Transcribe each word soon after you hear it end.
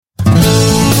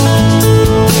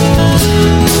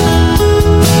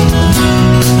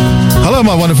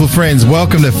my wonderful friends.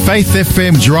 Welcome to Faith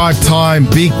FM Drive Time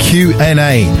Big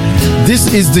Q&A.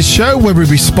 This is the show where we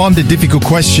respond to difficult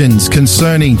questions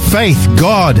concerning faith,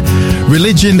 God,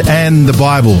 religion, and the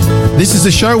Bible. This is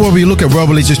the show where we look at world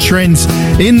religious trends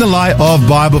in the light of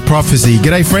Bible prophecy.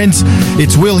 G'day, friends.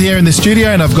 It's Will here in the studio,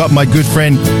 and I've got my good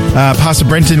friend, Pastor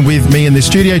Brenton, with me in the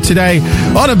studio today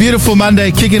on a beautiful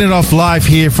Monday, kicking it off live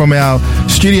here from our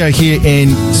studio here in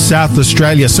South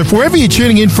Australia. So wherever you're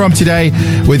tuning in from today,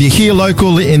 whether you're here local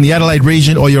in the Adelaide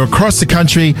region or you're across the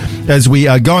country as we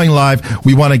are going live,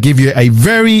 we want to give you a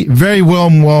very, very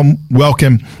warm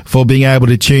welcome for being able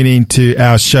to tune in to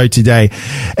our show today.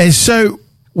 And so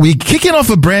we're kicking off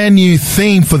a brand new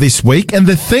theme for this week, and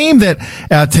the theme that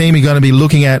our team are going to be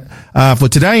looking at for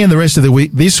today and the rest of the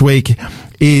week, this week,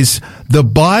 is the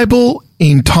Bible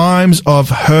in times of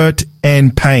hurt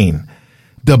and pain.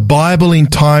 The Bible in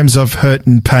times of hurt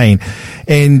and pain.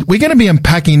 And we're going to be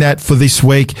unpacking that for this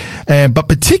week. But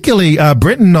particularly,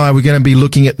 Brenton and I, we're going to be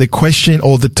looking at the question,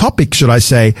 or the topic, should I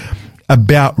say,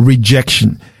 about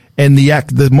rejection. And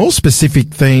the more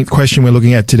specific question we're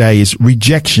looking at today is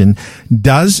rejection.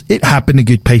 Does it happen to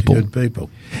good people? Good people.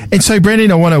 And so,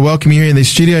 Brenton, I want to welcome you here in the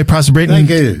studio. Pastor Brenton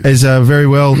is a very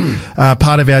well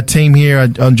part of our team here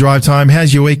on Drive Time.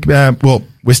 How's your week? Well,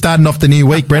 we're starting off the new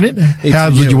week, Brenton. How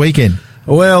was your weekend?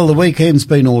 Well, the weekend's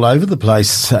been all over the place.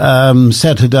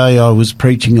 Saturday I was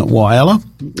preaching at Whyalla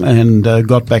and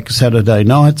got back Saturday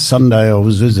night. Sunday I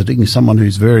was visiting someone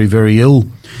who's very, very ill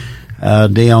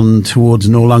down towards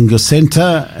Noarlunga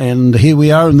Centre, and here we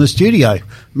are in the studio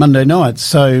Monday night.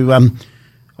 So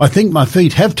I think my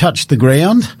feet have touched the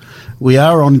ground. We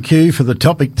are on cue for the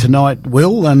topic tonight,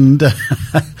 Will, and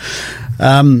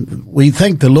we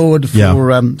thank the Lord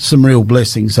for some real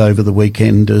blessings over the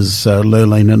weekend as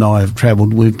Lurleen and I have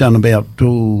travelled. We've done about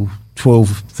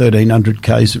 1,300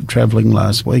 Ks of travelling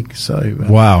last week. So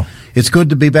wow, it's good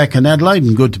to be back in Adelaide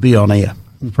and good to be on air.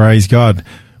 Praise God.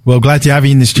 Well, glad to have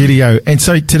you in the studio. And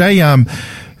so today, and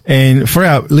for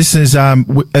our listeners,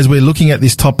 as we're looking at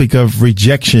this topic of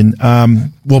rejection,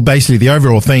 well, basically the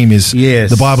overall theme is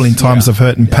the Bible in times of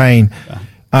hurt and pain.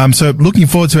 So looking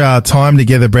forward to our time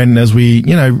together, Brenton, as we,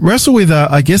 wrestle with,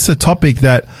 I guess, a topic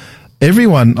that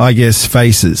everyone, I guess,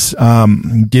 faces,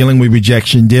 dealing with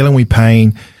rejection, dealing with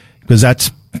pain, because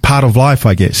that's part of life,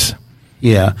 I guess.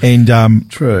 Yeah. And,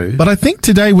 true. But I think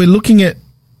today we're looking at,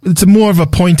 it's a more of a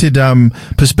pointed,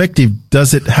 perspective.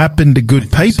 Does it happen to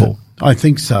good people? I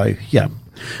think so. Yeah.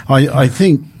 I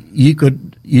think you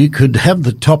could have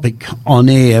the topic on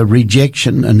air,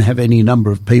 rejection, and have any number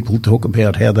of people talk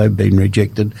about how they've been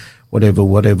rejected, whatever.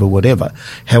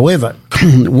 However,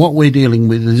 what we're dealing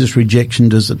with is this rejection.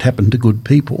 Does it happen to good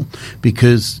people?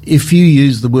 Because if you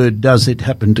use the word "does it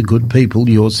happen to good people,"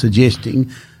 you're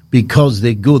suggesting because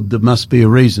they're good, there must be a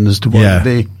reason as to why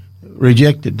they're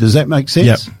rejected. Does that make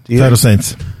sense? Yep, total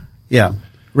sense. Yeah.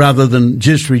 Rather than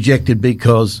just rejected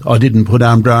because I didn't put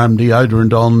arm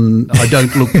deodorant on, I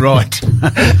don't look right,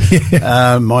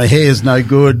 my hair's no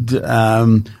good,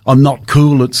 I'm not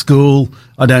cool at school,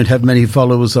 I don't have many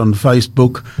followers on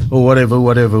Facebook, or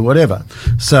whatever.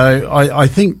 So I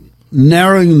think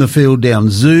narrowing the field down,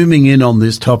 zooming in on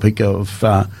this topic of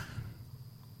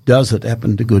does it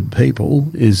happen to good people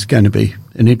is going to be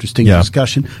an interesting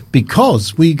discussion,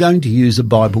 because we're going to use a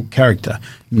Bible character.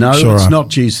 No, it's not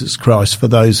Jesus Christ, for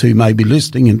those who may be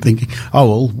listening and thinking, oh,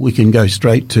 well, we can go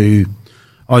straight to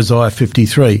Isaiah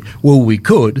 53. Well, we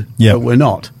could, but we're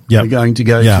not. We're going to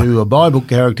go to a Bible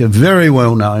character very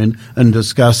well known and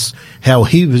discuss how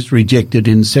he was rejected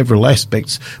in several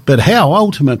aspects, but how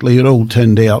ultimately it all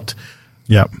turned out.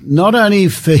 Not only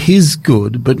for his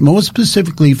good, but more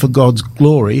specifically for God's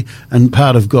glory and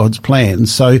part of God's plan.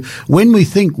 So when we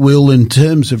think, Will, in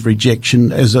terms of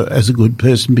rejection as a good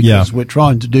person, because we're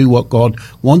trying to do what God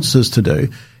wants us to do,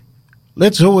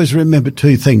 let's always remember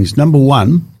two things. Number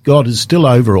one, God is still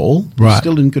over all,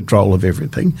 still in control of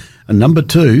everything. And number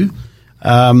two,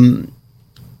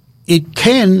 it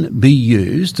can be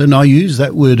used, and I use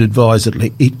that word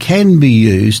advisedly, it can be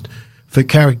used for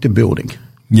character building.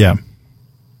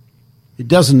 It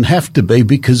doesn't have to be,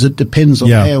 because it depends on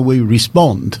how we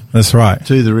respond. That's right.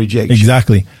 To the rejection.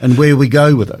 Exactly. And where we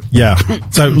go with it.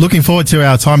 So looking forward to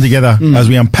our time together as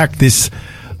we unpack this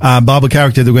Bible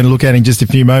character that we're going to look at in just a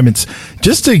few moments.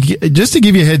 Just to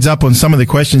give you a heads up on some of the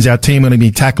questions our team are going to be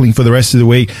tackling for the rest of the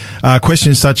week.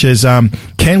 Questions such as,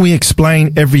 can we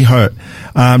explain every hurt?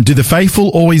 Do the faithful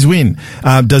always win?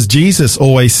 Does Jesus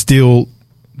always steal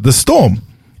the storm?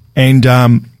 And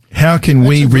how can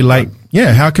we relate?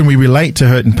 How can we relate to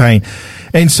hurt and pain?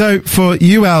 And so for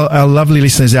you, our lovely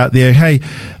listeners out there, hey,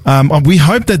 we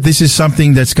hope that this is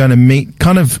something that's going to meet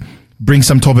kind of bring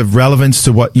some type of relevance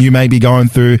to what you may be going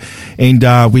through. And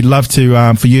we'd love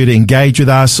to for you to engage with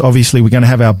us. Obviously, we're going to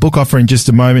have our book offer in just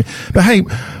a moment. But hey,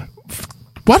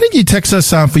 why don't you text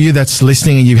us for you that's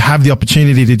listening and you have the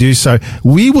opportunity to do so?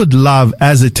 We would love,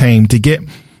 as a team, to get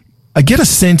a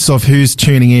sense of who's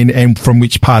tuning in and from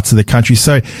which parts of the country.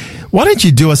 So why don't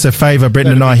you do us a favor,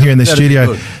 Brenton and I here in the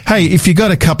studio. Hey, if you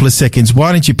got a couple of seconds,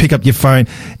 why don't you pick up your phone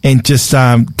and just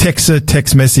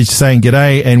text message saying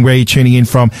g'day and where you're tuning in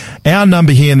from. Our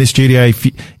number here in the studio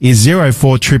is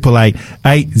 0488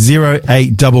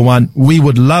 80811. We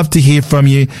would love to hear from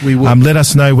you. We would. Let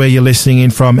us know where you're listening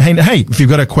in from. Hey, if you've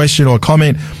got a question or a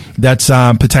comment that's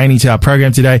pertaining to our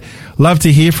program today, love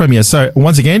to hear from you. So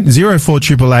once again,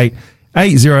 0488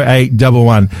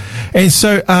 80811. And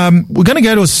so we're going to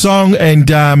go to a song and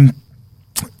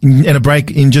a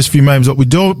break in just a few moments. What we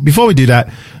do before we do that,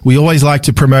 we always like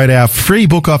to promote our free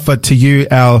book offer to you,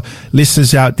 our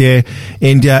listeners out there.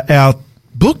 And our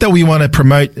book that we want to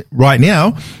promote right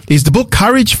now is the book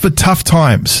Courage for Tough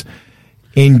Times.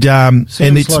 And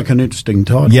it's like an interesting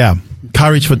title. Yeah,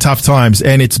 Courage for Tough Times,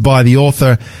 and it's by the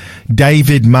author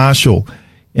David Marshall.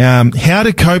 How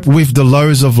to cope with the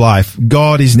lows of life.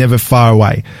 God is never far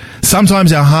away.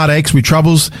 Sometimes our heart aches with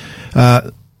troubles,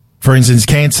 for instance,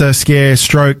 cancer, scare,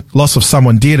 stroke, loss of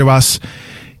someone dear to us.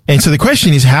 And so the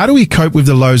question is, how do we cope with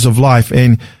the lows of life?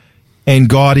 And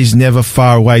God is never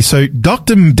far away. So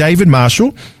Dr. David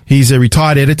Marshall, he's a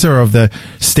retired editor of the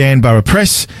Stanborough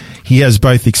Press. He has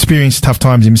both experienced tough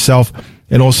times himself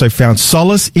and also found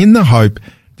solace in the hope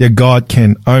that God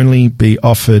can only be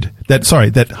offered, that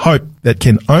hope that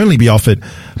can only be offered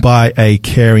by a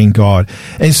caring God.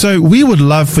 And so we would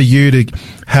love for you to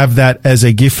have that as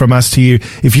a gift from us to you.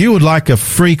 If you would like a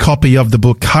free copy of the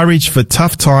book Courage for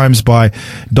Tough Times by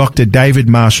Dr. David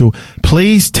Marshall,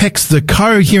 please text the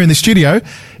code here in the studio,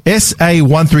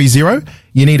 SA130.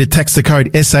 You need to text the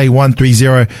code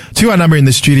SA130 to our number in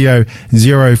the studio,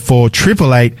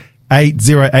 0488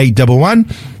 80811.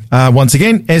 Once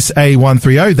again,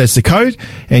 SA130, that's the code,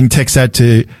 and text that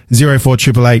to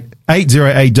 0488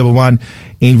 80811,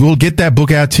 and we'll get that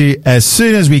book out to you as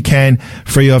soon as we can,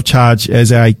 free of charge,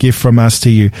 as a gift from us to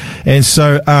you. And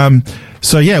so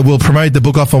yeah, we'll promote the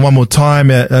book offer one more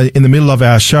time in the middle of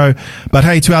our show. But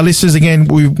hey, to our listeners again,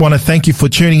 we want to thank you for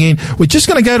tuning in. We're just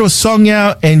going to go to a song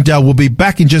now, and we'll be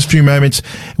back in just a few moments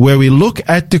where we look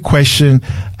at the question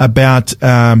about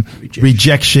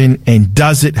rejection and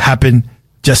does it happen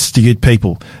just to good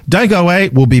people. Don't go away.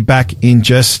 We'll be back in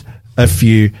just a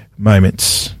few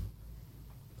moments.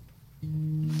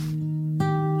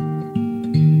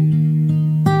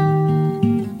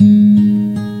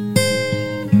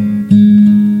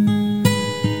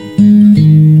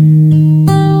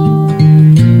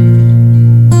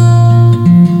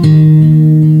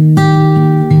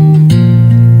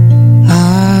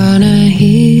 On a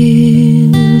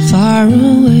hill far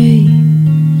away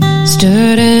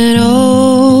stood an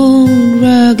old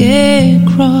rugged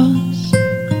cross,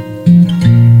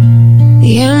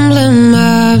 the emblem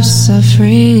of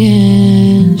suffering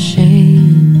and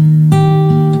shame.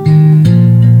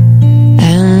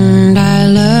 And I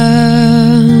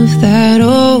love that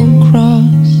old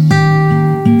cross,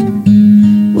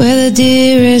 where the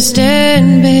dearest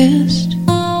and best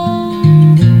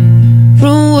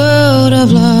from a world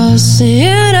of lost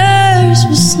sinners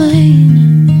was slain.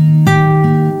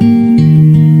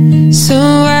 So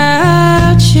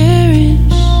I'll cherish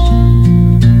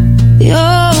the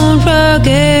old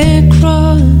rugged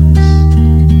cross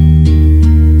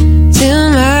till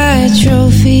my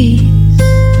trophies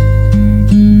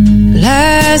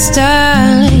last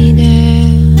I lay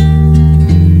down.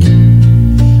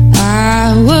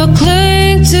 I will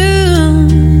cling to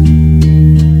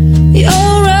the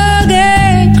old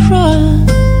rugged cross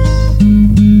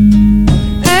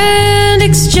and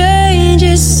exchange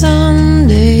it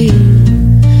someday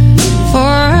for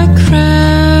a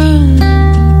crown.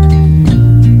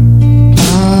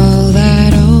 All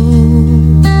that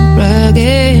old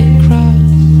rugged cross,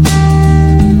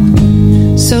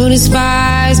 so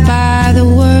despised by the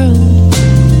world,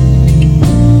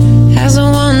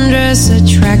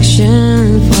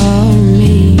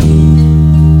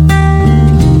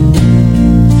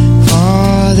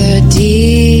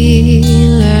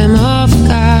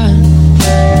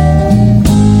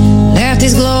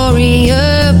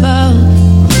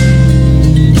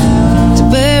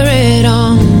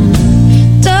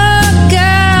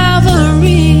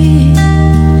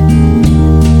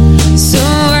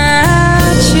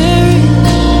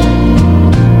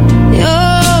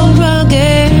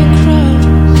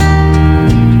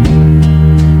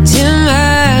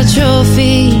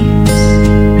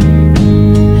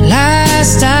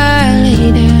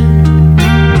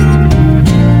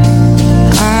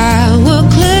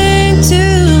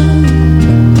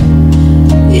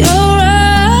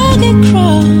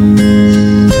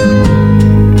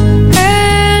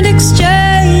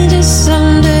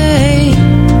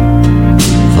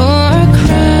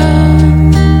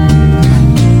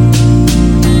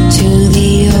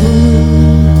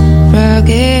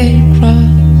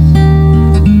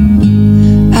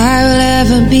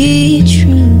 be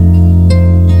true.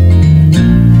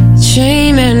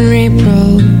 Shame and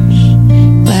reproach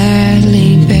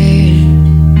gladly bear.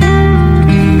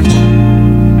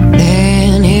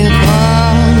 Then he'll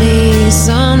call me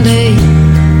someday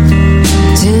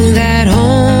to that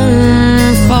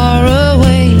home far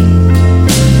away,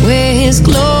 where his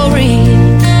glory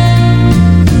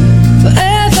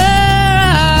forever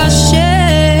I'll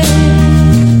share.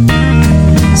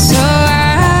 So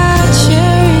I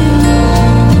cherish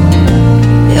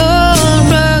your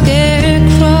rugged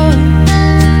cross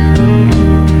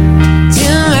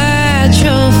till my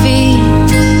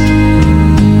trophies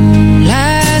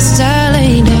last I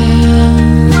lay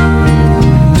down,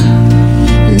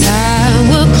 and I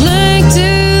will cling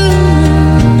to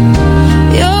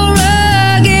your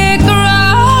rugged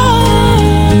cross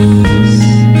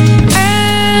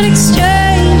and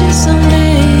exchange it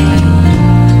someday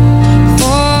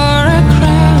for a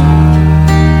crown.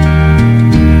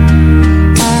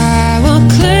 I will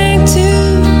cling to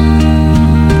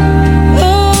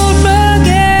your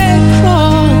rugged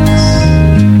cross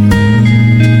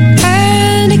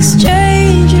and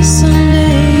exchange it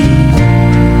someday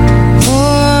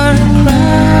for a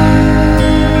crown.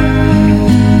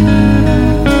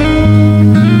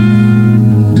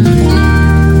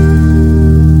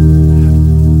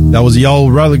 That was the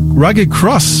old Rugged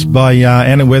Cross by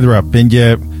Anna Weatherup. And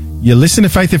you listen to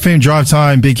Faith FM Drive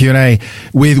Time Big Q&A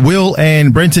with Will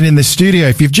and Brenton in the studio.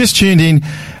 If you've just tuned in,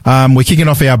 we're kicking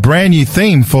off our brand new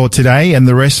theme for today and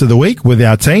the rest of the week with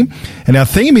our team. And our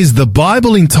theme is the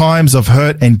Bible in times of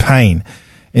hurt and pain.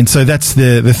 And so that's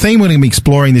the theme we're going to be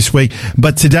exploring this week.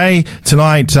 But tonight,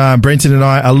 Brenton and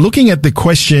I are looking at the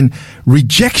question,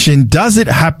 rejection, does it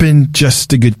happen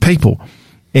just to good people?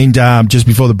 And just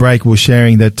before the break, we're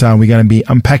sharing that we're going to be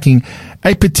unpacking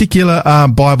a particular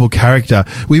Bible character.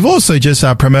 We've also just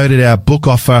promoted our book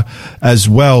offer as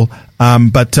well,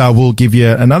 but we'll give you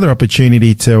another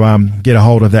opportunity to get a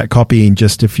hold of that copy in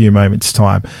just a few moments'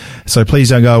 time. So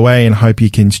please don't go away, and hope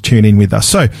you can tune in with us.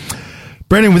 So,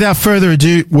 Brendan, without further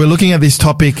ado, we're looking at this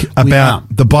topic about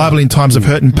the Bible in times of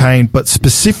hurt and pain, but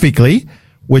specifically,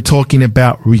 we're talking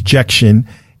about rejection.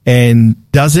 And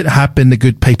does it happen to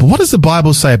good people? What does the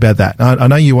Bible say about that? I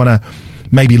know you want to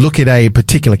maybe look at a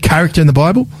particular character in the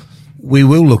Bible. We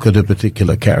will look at a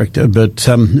particular character, but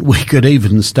we could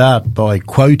even start by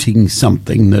quoting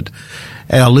something that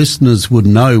our listeners would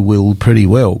know, Will, pretty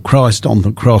well. Christ on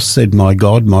the cross said, my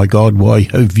God, why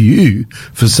have you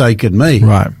forsaken me?"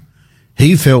 Right.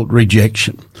 He felt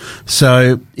rejection.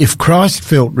 So if Christ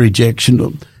felt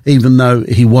rejection, even though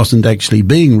he wasn't actually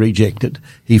being rejected,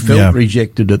 he felt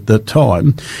rejected at the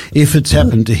time. If it's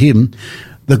happened to him,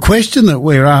 the question that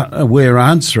we're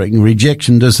answering,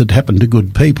 rejection, does it happen to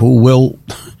good people? Well,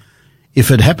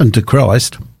 if it happened to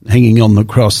Christ hanging on the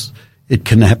cross, it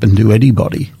can happen to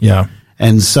anybody. Yeah.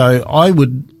 And so I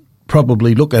would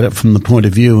probably look at it from the point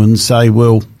of view and say,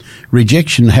 well,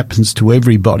 rejection happens to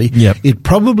everybody. Yep. It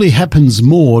probably happens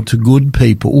more to good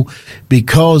people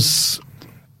because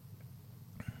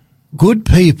good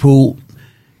people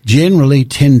generally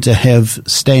tend to have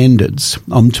standards.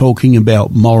 I'm talking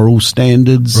about moral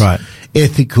standards, right,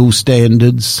 ethical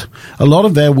standards. A lot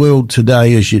of our world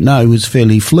today, as you know, is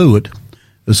fairly fluid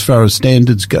as far as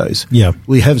standards goes. Yeah.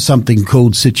 We have something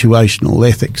called situational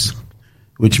ethics,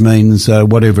 which means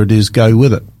whatever it is, go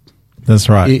with it. That's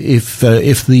right. If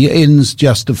the ends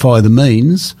justify the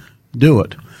means, do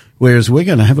it. Whereas we're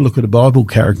going to have a look at a Bible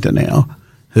character now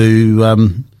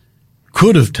who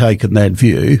could have taken that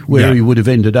view. Where he would have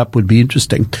ended up would be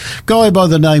interesting. Guy by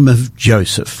the name of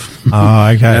Joseph. Oh,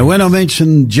 okay. Now, when I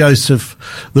mentioned Joseph,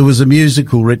 there was a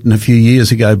musical written a few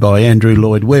years ago by Andrew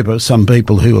Lloyd Webber. Some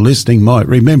people who are listening might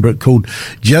remember it, called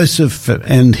Joseph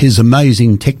and His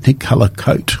Amazing Technicolor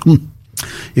Coat.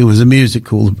 It was a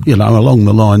musical, along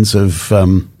the lines of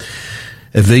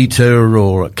Evita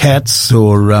or Cats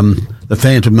or the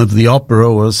Phantom of the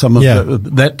Opera or some of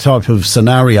that type of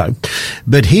scenario.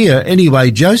 But here,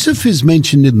 anyway, Joseph is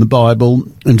mentioned in the Bible.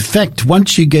 In fact,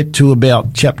 once you get to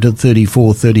about chapter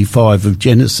 34, 35 of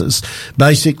Genesis,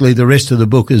 basically the rest of the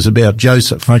book is about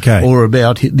Joseph, or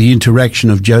about the interaction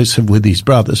of Joseph with his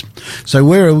brothers. So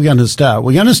where are we going to start?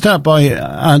 We're going to start by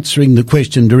answering the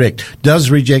question direct. Does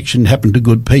rejection happen to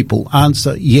good people?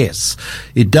 Answer, yes.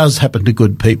 It does happen to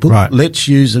good people. Right. Let's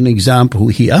use an example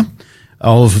here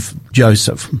of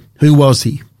Joseph. Who was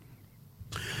he?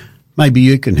 Maybe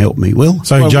you can help me, Will.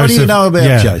 So Joseph, what do you know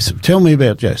about Joseph? Tell me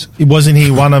about Joseph. Wasn't he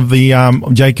one of the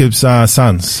Jacob's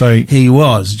sons? So he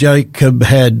was. Jacob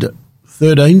had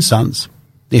 13 sons.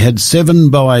 He had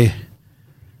 7 by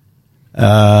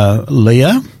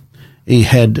Leah. He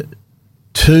had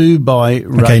 2 by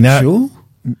Rachel.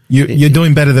 You're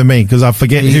doing better than me because I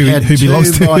forget who belongs to. He had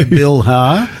 2 by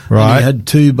Bilhah, right? And he had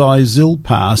 2 by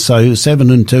Zilpah. So 7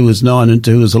 and 2 is 9, and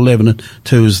 2 is 11, and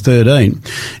 2 is 13.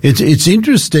 It's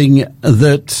interesting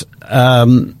that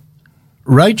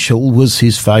Rachel was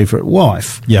his favourite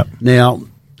wife. Yep. Now,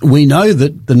 we know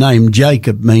that the name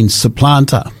Jacob means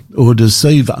supplanter or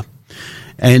deceiver,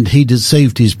 and he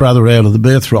deceived his brother out of the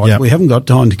birthright. Yep. We haven't got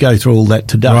time to go through all that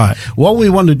today. Right. What we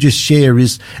want to just share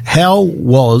is how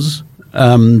was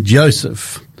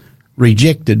Joseph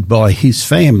rejected by his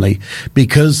family?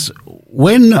 Because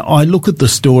when I look at the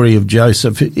story of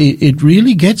Joseph, it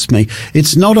really gets me.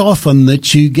 It's not often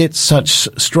that you get such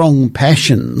strong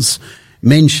passions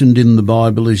mentioned in the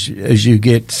Bible as you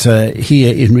get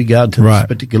here in regard to this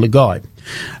particular guy.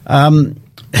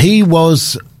 He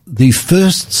was the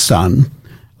first son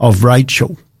of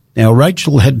Rachel. Now,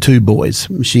 Rachel had 2 boys.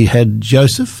 She had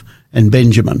Joseph and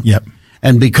Benjamin. Yep.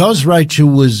 And because Rachel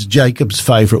was Jacob's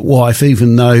favourite wife,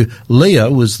 even though Leah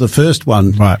was the first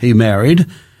one he married,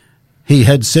 he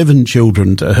had 7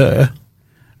 children to her.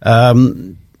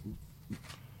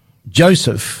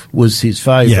 Joseph was his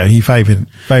favourite. Yeah, he favoured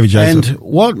Joseph. And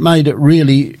what made it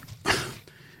really,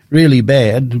 really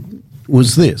bad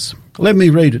was this. Let me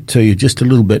read it to you just a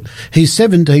little bit. He's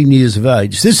 17 years of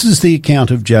age. This is the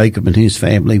account of Jacob and his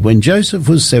family. When Joseph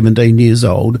was 17 years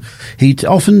old, he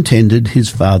often tended his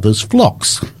father's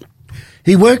flocks.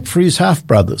 He worked for his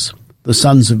half-brothers, the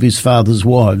sons of his father's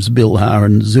wives, Bilhah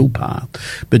and Zilpah.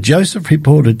 But Joseph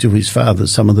reported to his father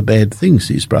some of the bad things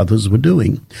his brothers were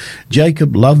doing.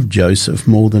 Jacob loved Joseph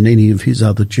more than any of his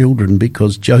other children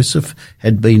because Joseph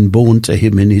had been born to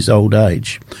him in his old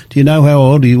age. Do you know how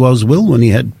old he was, Will, when he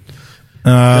had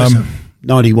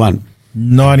 91.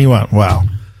 91, wow.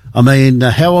 I mean,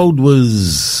 how old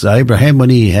was Abraham when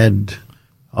he had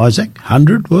Isaac?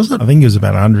 100, was it? I think he was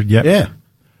about 100, yep. Yeah.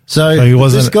 So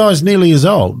this guy's nearly as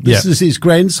old. This is his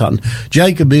grandson.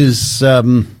 Jacob is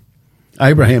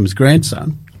Abraham's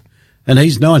grandson, and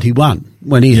he's 91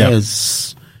 when he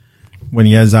has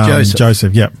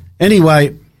Joseph. Yep.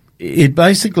 Anyway, it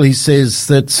basically says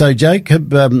that so Jacob,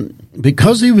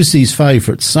 because he was his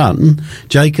favourite son,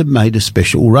 Jacob made a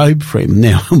special robe for him.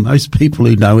 Now, most people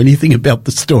who know anything about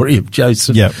the story of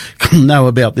Joseph know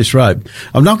about this robe.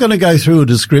 I'm not going to go through a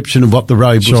description of what the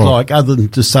robe was like other than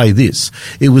to say this.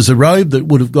 It was a robe that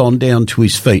would have gone down to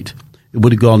his feet. It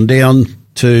would have gone down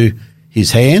to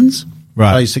his hands,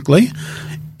 basically.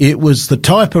 It was the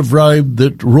type of robe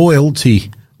that royalty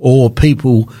or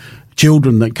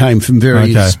children that came from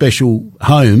very special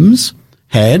homes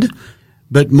had.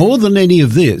 But more than any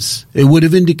of this, it would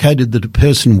have indicated that a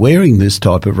person wearing this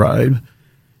type of robe,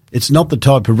 it's not the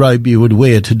type of robe you would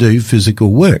wear to do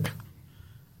physical work.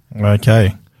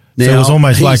 Okay. Now, so it was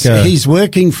almost he's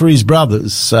working for his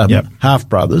brothers,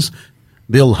 half-brothers,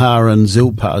 Bilhah and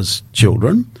Zilpah's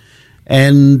children,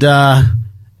 and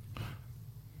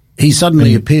he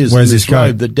suddenly appears in this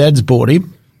robe that Dad's bought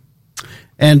him,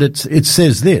 and it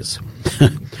says this.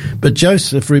 But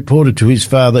Joseph reported to his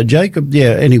father, Jacob,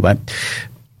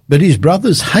 but his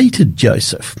brothers hated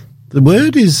Joseph. The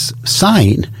word is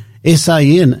sane,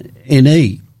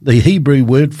 S-A-N-N-E. The Hebrew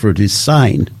word for it is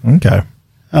sane. Okay.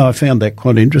 Oh, I found that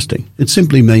quite interesting. It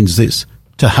simply means this,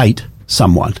 to hate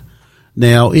someone.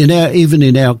 Now, even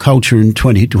in our culture in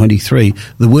 2023,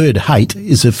 the word hate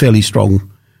is a fairly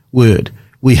strong word.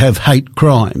 We have hate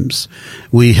crimes.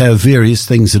 We have various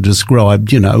things that are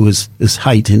described, as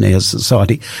hate in our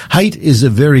society. Hate is a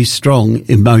very strong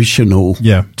emotional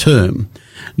term.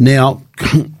 Now,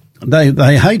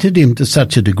 they hated him to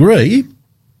such a degree.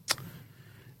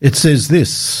 It says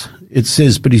this. It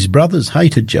says, but his brothers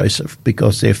hated Joseph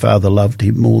because their father loved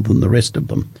him more than the rest of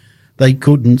them. They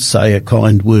couldn't say a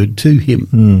kind word to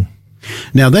him.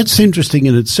 Now, that's interesting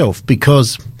in itself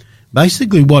because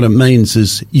basically what it means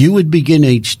is you would begin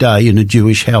each day in a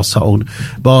Jewish household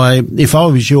by, if I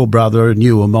was your brother and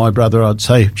you were my brother, I'd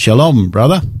say, Shalom,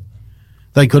 brother.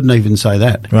 They couldn't even say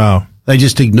that. Wow. They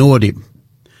just ignored him.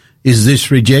 Is this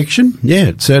rejection? Yeah,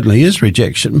 it certainly is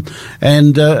rejection.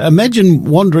 And imagine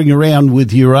wandering around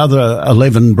with your other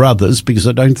 11 brothers, because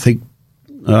I don't think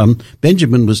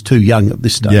Benjamin was too young at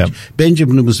this stage. Yeah.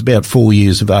 Benjamin was about 4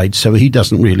 years of age, so he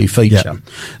doesn't really feature. Yeah.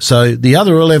 So the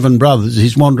other 11 brothers,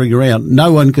 he's wandering around.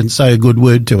 No one can say a good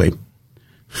word to him.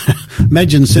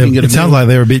 Imagine sitting at a meal. It sounds like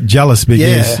they're a bit jealous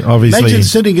because obviously. Imagine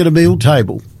sitting at a meal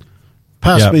table.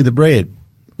 Pass me the bread.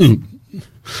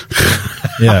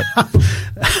 Yeah.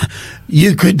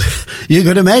 You could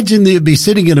imagine you'd be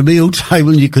sitting at a meal table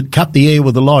and you could cut the air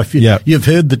with a knife. You've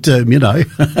heard the term,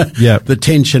 the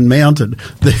tension mounted.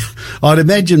 I'd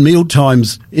imagine meal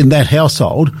times in that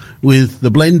household with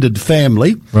the blended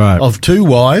family of 2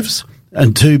 wives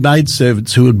and 2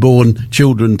 maidservants who had borne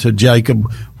children to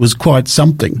Jacob was quite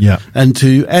something. Yeah. And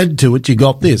to add to it, you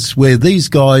got this, where these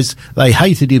guys, they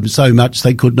hated him so much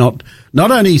they could not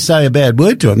only say a bad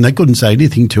word to him, they couldn't say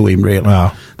anything to him really.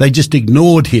 Wow. They just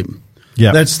ignored him.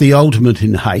 Yeah. That's the ultimate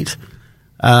in hate.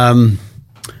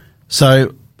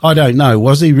 So I don't know.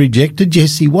 Was he rejected?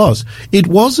 Yes, he was. It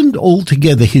wasn't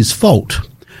altogether his fault.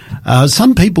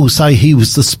 Some people say he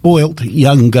was the spoilt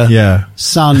younger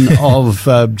son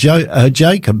of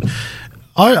Jacob.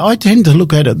 I tend to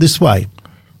look at it this way.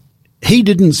 He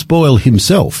didn't spoil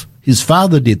himself. His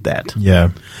father did that.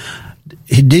 Yeah.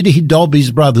 Did he dob his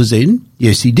brothers in?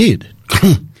 Yes, he did.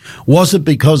 Was it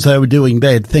because they were doing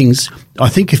bad things? I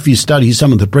think if you study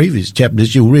some of the previous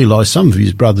chapters, you'll realise some of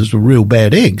his brothers were real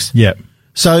bad eggs. Yeah.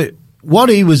 So what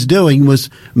he was doing was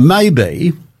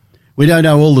maybe, we don't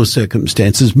know all the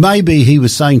circumstances, maybe he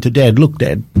was saying to Dad, look,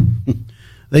 Dad,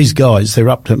 these guys, they're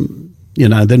up to,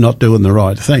 they're not doing the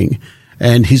right thing.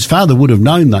 And his father would have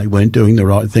known they weren't doing the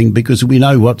right thing because we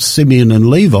know what Simeon and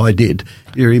Levi did.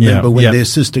 You remember when their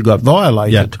sister got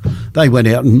violated, they went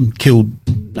out and killed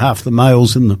half the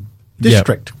males in the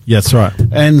district. Yeah, that's right.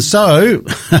 And so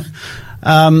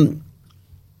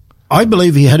I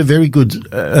believe he had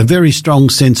a very strong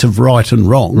sense of right and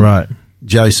wrong. Right.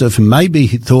 Joseph, and maybe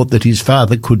he thought that his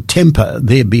father could temper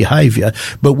their behaviour.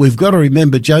 But we've got to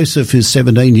remember Joseph is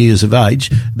 17 years of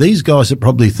age. These guys are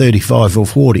probably 35 or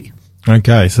 40.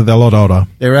 Okay, so they're a lot older.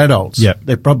 They're adults. Yeah.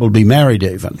 They're probably married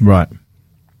even. Right.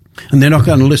 And they're not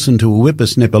going to listen to a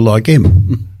whippersnapper like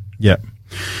him. Yeah.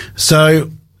 So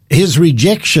his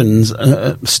rejection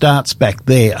starts back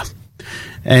there.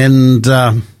 And,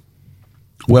 the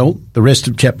rest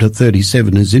of chapter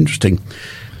 37 is interesting.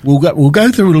 We'll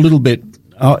go through it a little bit.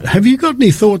 Have you got any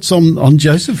thoughts on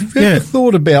Joseph? Have you ever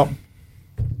thought about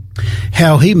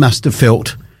how he must have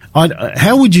felt?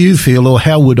 How would you feel, or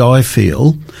how would I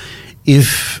feel,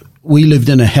 if we lived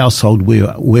in a household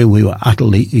where we were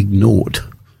utterly ignored?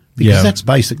 Because that's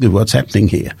basically what's happening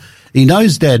here. He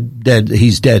knows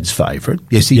he's Dad's favourite.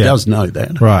 Yes, he does know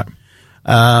that. Right.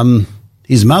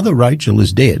 His mother, Rachel,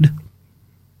 is dead.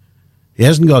 He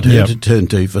hasn't got her to turn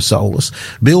to for solace.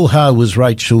 Bilhah was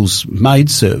Rachel's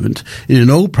maidservant.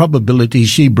 In all probability,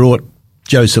 she brought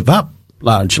Joseph up,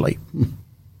 largely.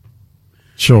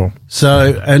 Sure.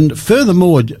 So, and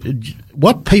furthermore,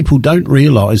 what people don't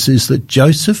realise is that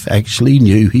Joseph actually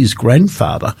knew his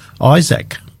grandfather,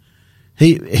 Isaac.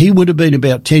 He would have been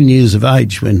about 10 years of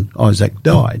age when Isaac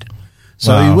died.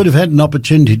 So he would have had an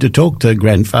opportunity to talk to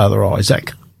grandfather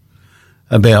Isaac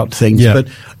about things. Yeah. But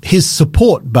his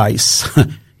support base,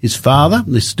 his father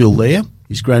is still there,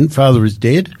 his grandfather is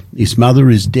dead, his mother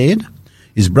is dead,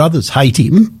 his brothers hate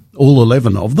him, all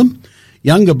 11 of them.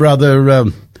 Younger brother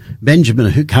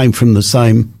Benjamin, who came from the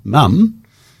same mum,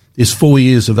 is 4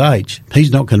 years of age.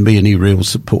 He's not going to be any real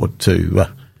support to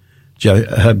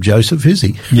Joseph, is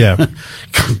he? Yeah.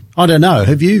 I don't know.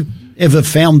 Have you ever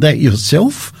found that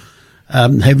yourself?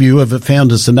 Have you ever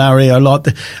found a scenario like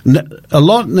that? A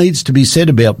lot needs to be said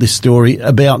about this story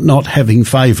about not having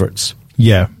favourites.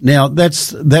 Yeah. Now,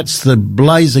 that's the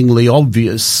blazingly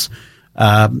obvious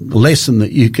lesson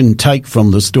that you can take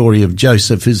from the story of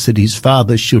Joseph, is that his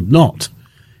father should not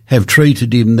have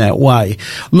treated him that way.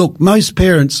 Look, most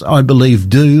parents, I believe,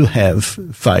 do have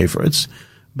favourites,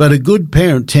 but a good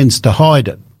parent tends to hide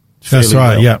it. That's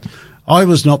right, well. yeah. I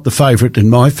was not the favourite in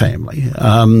my family.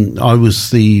 I was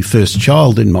the first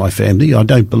child in my family. I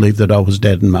don't believe that I was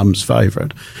Dad and Mum's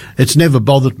favourite. It's never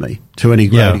bothered me to any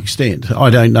great extent. I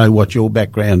don't know what your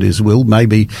background is, Will,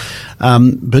 maybe.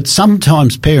 But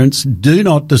sometimes parents do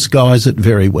not disguise it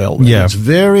very well. Yeah. It's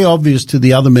very obvious to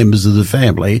the other members of the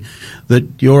family that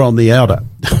you're on the outer.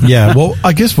 Yeah, well,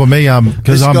 I guess for me,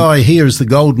 because this guy here is the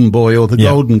golden boy or the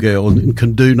golden girl and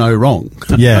can do no wrong.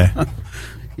 Yeah.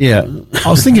 Yeah.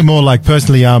 I was thinking more like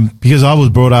personally, because I was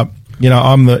brought up,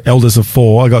 I'm the eldest of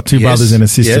 4. I got 2 brothers and a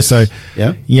sister. Yes. So,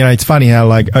 it's funny how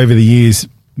like over the years,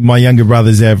 my younger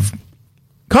brothers have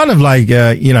kind of like,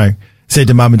 said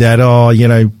to Mum and Dad,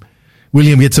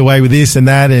 William gets away with this and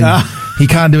that, and he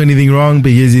can't do anything wrong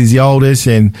because he's the oldest.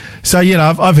 And so,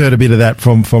 I've heard a bit of that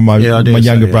from my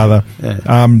younger brother.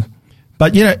 Yeah.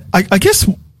 But, I guess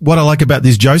what I like about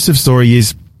this Joseph story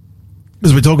is,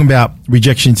 because we're talking about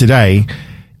rejection today,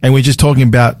 and we're just talking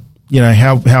about,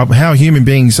 how human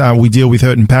beings we deal with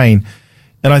hurt and pain.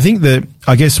 And I think that,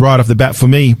 I guess right off the bat for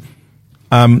me,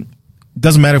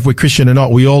 doesn't matter if we're Christian or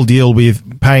not, we all deal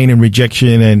with pain and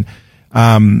rejection and,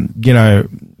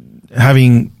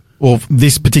 having, or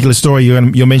this particular story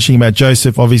you're mentioning about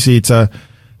Joseph, obviously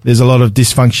there's a lot of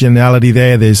dysfunctionality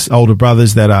there. There's older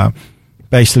brothers that are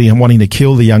basically wanting to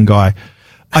kill the young guy.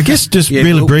 I guess just Yeah,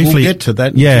 really briefly. We'll get to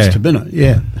that in just a minute,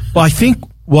 yeah. Well, I think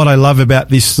what I love about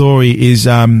this story is,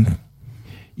 my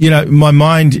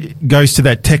mind goes to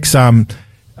that text,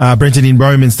 Brenton, in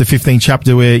Romans, the 15th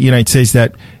chapter, where, it says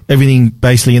that everything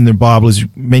basically in the Bible is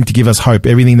meant to give us hope,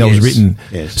 everything that was written.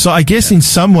 Yes. So I guess in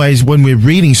some ways, when we're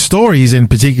reading stories, and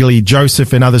particularly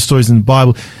Joseph and other stories in the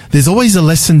Bible, there's always a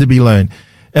lesson to be learned.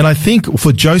 And I think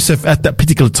for Joseph at that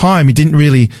particular time, he didn't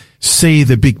really see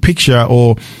the big picture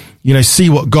or, see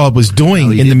what God was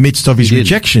doing in the midst of his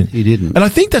rejection. He didn't. And I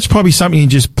think that's probably something you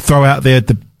just throw out there at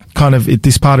the kind of at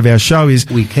this part of our show is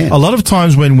we can. A lot of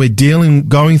times when we're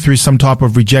going through some type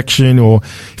of rejection or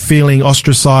feeling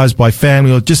ostracized by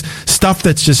family or just stuff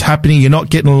that's just happening, you're not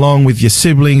getting along with your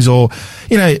siblings or,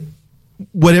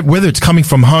 whether it's coming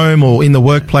from home or in the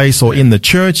workplace or in the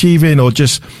church even or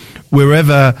just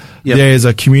wherever there's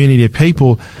a community of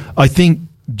people, I think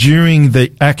during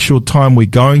the actual time we're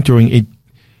going through it,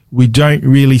 we don't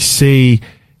really see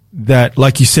that,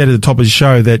 like you said at the top of the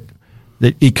show, that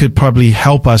it could probably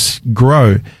help us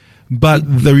grow. But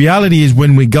the reality is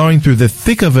when we're going through the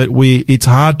thick of it, it's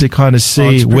hard to kind of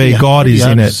see where God is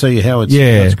in it. To see how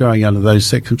it's growing under those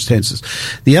circumstances.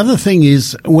 The other thing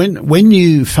is when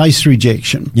you face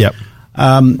rejection,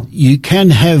 you can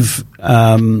have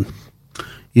the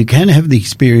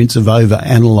experience of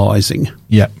over-analysing.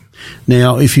 Yep.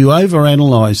 Now, if you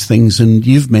overanalyze things, and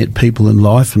you've met people in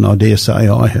life, and I dare say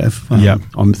I have,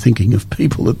 I'm thinking of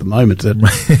people at the moment that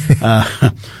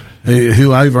who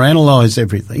overanalyze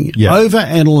everything. Yep.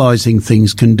 Overanalyzing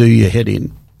things can do your head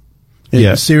in.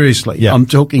 Seriously, I'm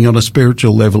talking on a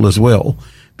spiritual level as well,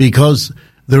 because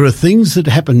there are things that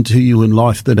happen to you in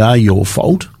life that are your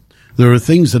fault. There are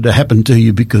things that happen to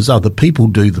you because other people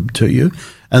do them to you.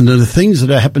 And there are things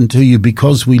that happen to you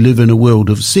because we live in a world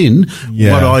of sin,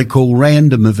 what I call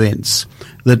random events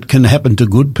that can happen to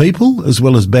good people as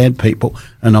well as bad people.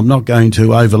 And I'm not going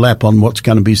to overlap on what's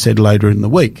going to be said later in the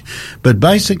week. But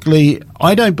basically,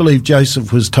 I don't believe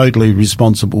Joseph was totally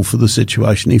responsible for the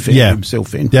situation he found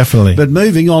himself in. Definitely. But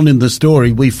moving on in the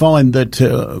story, we find that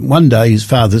one day his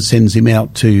father sends him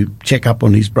out to check up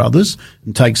on his brothers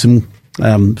and take some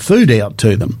food out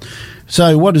to them.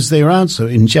 So what is their answer?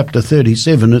 In chapter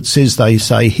 37, it says they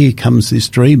say, here comes this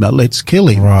dreamer, let's kill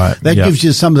him. Right. That gives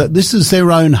you some of that. This is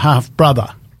their own half-brother,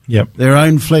 their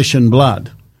own flesh and blood,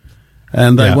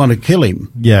 and they want to kill him.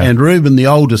 Yeah. And Reuben, the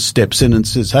oldest, steps in and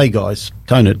says, hey, guys,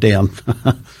 tone it down.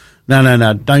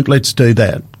 No, let's do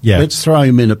that. Yeah. Let's throw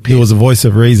him in a pit. There was a voice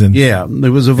of reason. Yeah,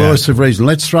 there was a voice of reason.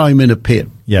 Let's throw him in a pit.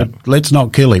 Yeah. But let's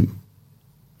not kill him.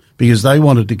 Because they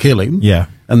wanted to kill him. Yeah.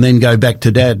 And then go back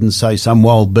to Dad and say some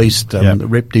wild beast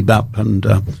ripped him up. And,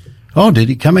 did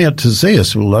he come out to see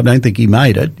us? Well, I don't think he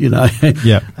made it,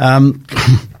 Yeah.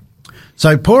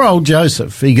 So poor old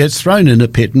Joseph, he gets thrown in a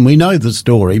pit, and we know the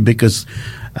story because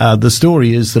the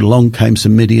story is that along came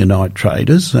some Midianite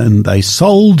traders and they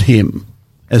sold him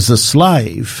as a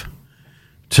slave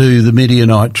to the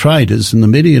Midianite traders, and the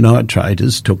Midianite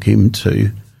traders took him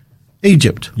to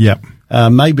Egypt. Yeah.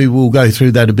 Maybe we'll go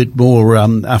through that a bit more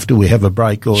after we have a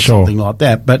break or something like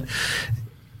that. But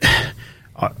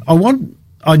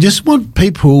I just want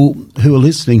people who are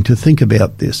listening to think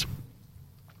about this.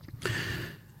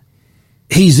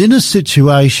 He's in a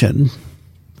situation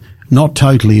not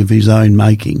totally of his own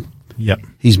making. Yep.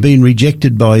 He's been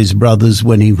rejected by his brothers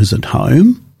when he was at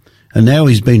home, and now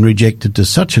he's been rejected to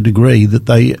such a degree that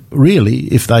they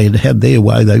really, if they had had their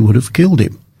way, they would have killed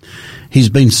him. He's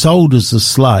been sold as a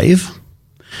slave.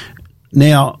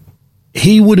 Now,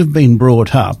 he would have been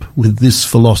brought up with this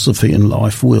philosophy in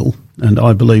life, Will, and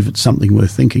I believe it's something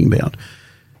worth thinking about.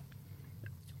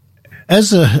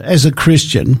 As a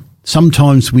Christian,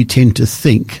 sometimes we tend to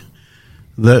think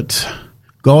that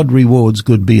God rewards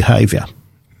good behaviour.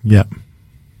 Yeah.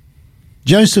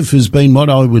 Joseph has been what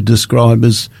I would describe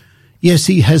as, yes,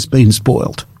 he has been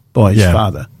spoilt by his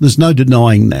father. There's no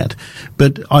denying that.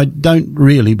 But I don't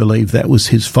really believe that was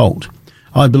his fault.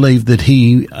 I believe that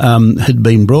he had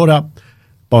been brought up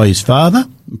by his father,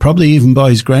 probably even by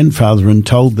his grandfather, and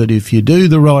told that if you do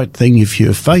the right thing, if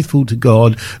you're faithful to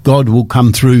God, God will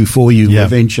come through for you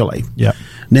eventually. Yeah.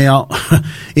 Now,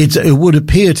 it would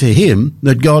appear to him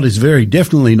that God is very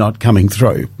definitely not coming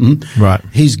through. Right.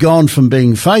 He's gone from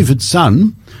being favoured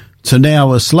son to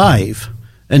now a slave,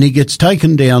 and he gets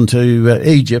taken down to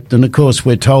Egypt, and of course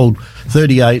we're told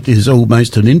 38 is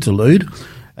almost an interlude.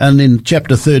 And in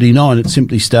chapter 39, it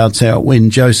simply starts out,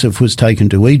 when Joseph was taken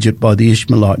to Egypt by the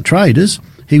Ishmaelite traders,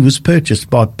 he was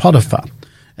purchased by Potiphar.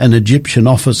 an Egyptian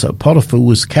officer. Potiphar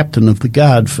was captain of the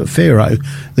guard for Pharaoh,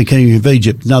 the king of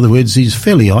Egypt. In other words, he's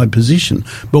fairly high position.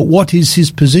 But what is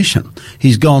his position?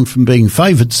 He's gone from being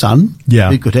favoured son,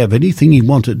 who could have anything he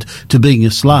wanted, to being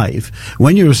a slave.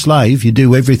 When you're a slave, you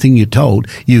do everything you're told.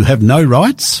 You have no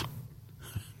rights.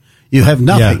 You have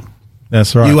nothing. Yeah,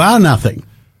 that's right. You are nothing.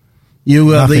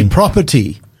 You are the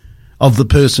property of the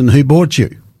person who bought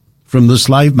you from the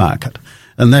slave market.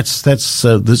 And that's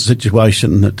the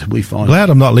situation that we find. Glad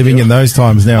I'm not living in those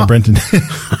times now, Brenton.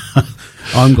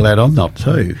 I'm glad I'm not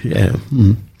too, yeah.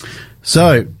 Mm.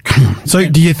 So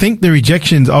do you think the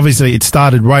rejections, obviously it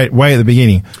started way at the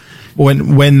beginning,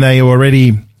 when they were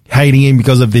already hating him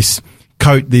because of this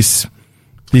coat, this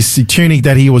tunic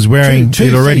that he was wearing,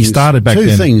 it already started back then.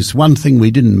 Two things. One thing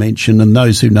we didn't mention, and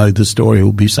those who know the story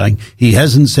will be saying, he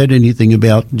hasn't said anything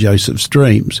about Joseph's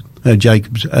dreams.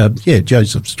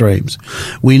 Joseph's dreams.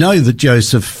 We know that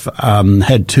Joseph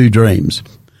had two dreams,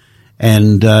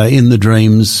 and in the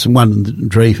dreams, one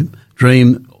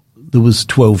dream there was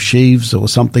 12 sheaves or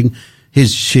something.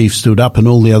 His sheaf stood up and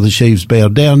all the other sheaves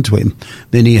bowed down to him.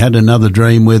 Then he had another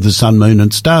dream where the sun, moon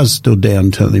and stars stood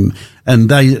down to him.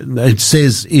 And it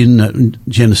says in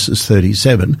Genesis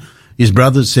 37, his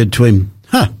brothers said to him,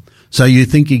 so you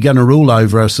think you're going to rule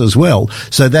over us as well?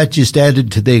 So that just added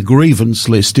to their grievance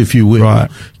list, if you will. Right.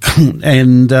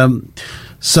 And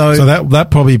so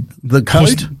that probably the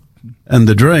coat and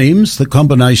the dreams, the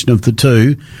combination of the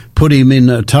two, put him in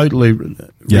a totally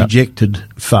rejected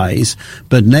phase.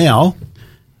 But now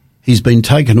he's been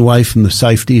taken away from the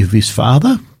safety of his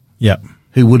father,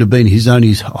 who would have been his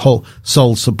only whole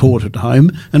sole support at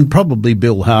home, and probably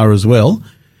Bilhah as well.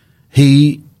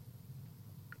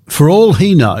 For all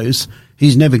he knows,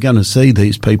 he's never going to see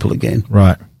these people again.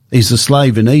 Right. He's a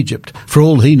slave in Egypt. For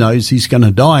all he knows, he's going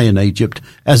to die in Egypt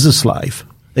as a slave,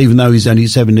 even though he's only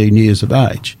 17 years of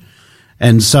age.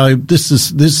 And so this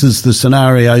is the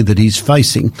scenario that he's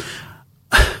facing.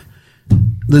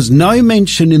 There's no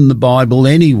mention in the Bible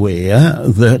anywhere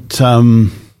that,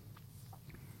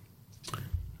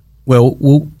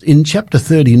 in chapter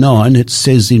 39 it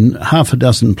says in half a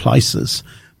dozen places,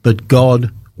 but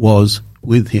God was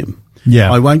with him.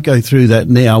 Yeah. I won't go through that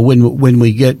now. When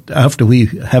we get, after we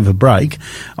have a break,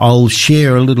 I'll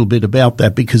share a little bit about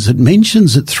that, because it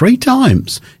mentions it 3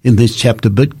 times in this chapter,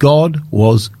 but God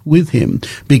was with him,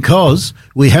 because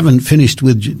we haven't finished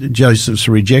with Joseph's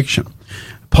rejection.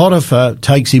 Potiphar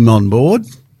takes him on board.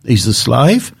 He's a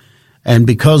slave, and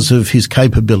because of his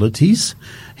capabilities,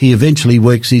 he eventually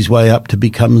works his way up to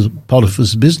become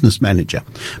Potiphar's business manager.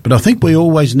 But I think we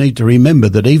always need to remember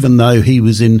that even though he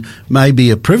was in maybe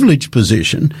a privileged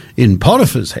position in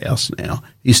Potiphar's house now,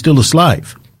 he's still a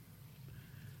slave.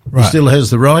 Right. He still has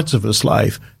the rights of a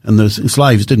slave, and the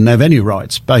slaves didn't have any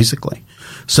rights, basically.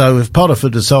 So if Potiphar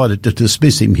decided to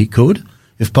dismiss him, he could.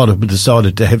 If Potiphar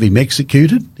decided to have him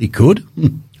executed, he could,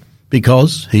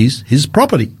 because he's his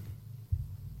property.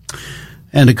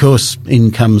 And, of course,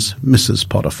 in comes Mrs.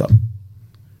 Potiphar.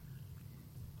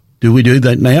 Do we do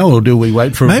that now, or do we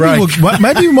wait for a break?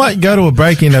 Maybe we might go to a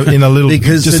break in a little,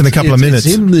 because just in a couple of minutes.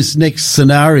 It's in this next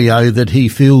scenario that he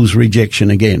feels rejection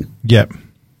again. Yep.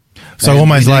 So and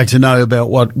almost we like need to know about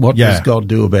what does God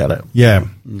do about it. Yeah.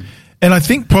 And I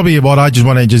think probably what I just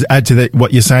want to just add to that,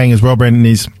 what you're saying as well, Brenton,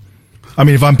 is, I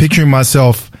mean, if I'm picturing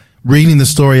myself reading the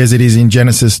story as it is in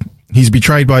Genesis, he's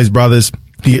betrayed by his brothers.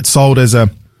 He gets sold as a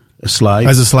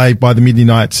slave by the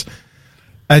Midianites.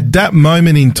 At that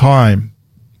moment in time,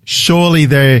 surely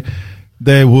there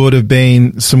would have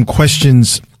been some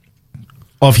questions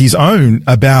of his own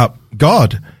about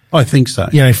God. I think so.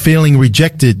 You know, feeling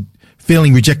rejected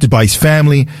by his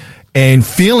family, and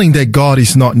feeling that God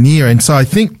is not near. And so I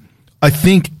think,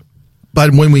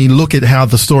 but when we look at how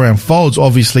the story unfolds,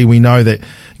 obviously we know that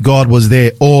God was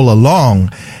there all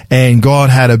along, and God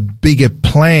had a bigger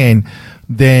plan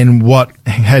than what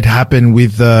had happened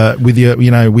with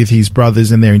his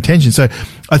brothers and their intentions. So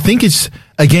I think it's,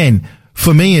 again,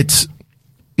 for me, it's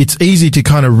easy to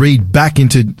kind of read back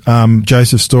into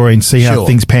Joseph's story and see how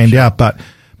things panned out. But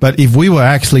if we were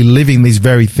actually living this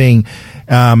very thing,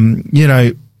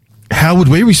 how would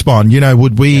we respond?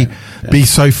 Would we be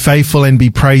so faithful and be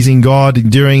praising God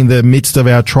during the midst of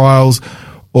our trials,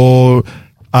 or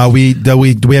do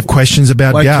we have questions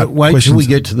about doubt? Wait till we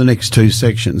get to the next 2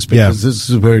 sections, because this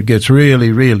is where it gets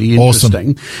really, really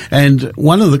interesting. Awesome. And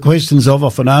one of the questions I've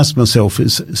often asked myself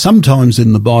is, sometimes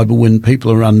in the Bible, when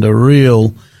people are under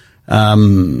real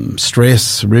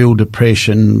stress, real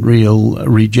depression, real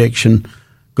rejection,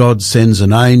 God sends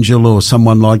an angel or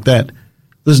someone like that.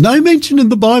 There's no mention in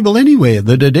the Bible anywhere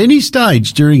that at any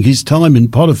stage during his time in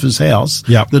Potiphar's house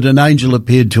that an angel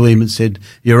appeared to him and said,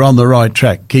 you're on the right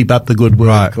track, keep up the good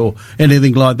work, or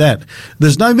anything like that.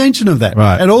 There's no mention of that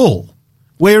at all.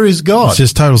 Where is God? It's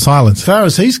just total silence. As far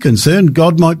as he's concerned,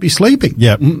 God might be sleeping.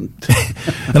 Yep. And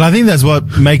I think that's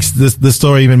what makes the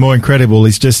story even more incredible,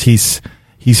 is just his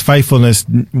faithfulness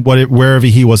wherever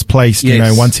he was placed,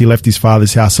 once he left his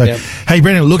father's house. So, hey,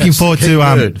 Brenton, looking forward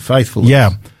to faithfulness.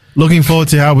 Yeah. Looking forward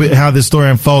to how this story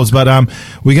unfolds, but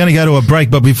we're going to go to a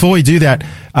break. But before we do that,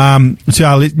 to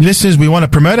our listeners, we want to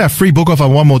promote our free book offer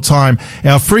one more time.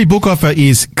 Our free book offer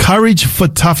is Courage for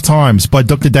Tough Times by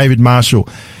Dr. David Marshall.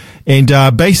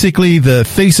 And basically the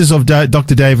thesis of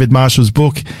Dr. David Marshall's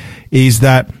book is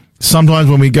that sometimes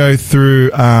when we go through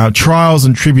trials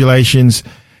and tribulations,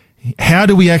 how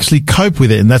do we actually cope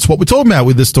with it? And that's what we're talking about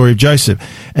with the story of Joseph.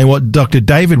 And what Dr.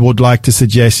 David would like to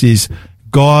suggest is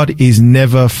God is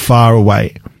never far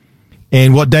away.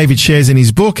 And what David shares in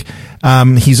his book,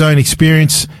 his own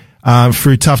experience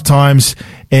through tough times,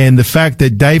 and the fact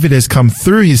that David has come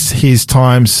through his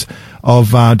times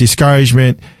of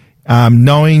discouragement,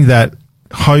 knowing that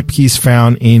hope is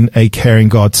found in a caring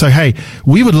God. So, hey,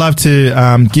 we would love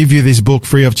to give you this book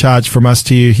free of charge from us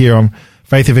to you here on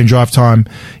Faith FM Drive Time.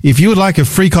 If you would like a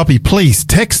free copy, please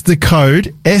text the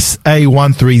code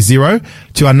SA130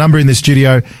 to our number in the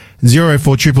studio,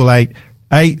 04888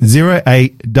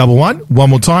 80811. One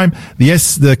more time.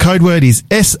 The code word is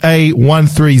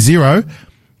SA130,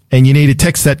 and you need to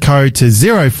text that code to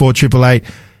 04888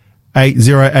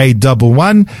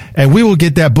 80811, and we will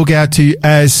get that book out to you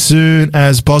as soon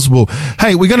as possible.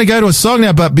 Hey, we're going to go to a song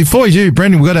now, but before we do,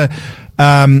 Brendan, we've got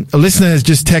a listener has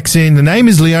just texted in. The name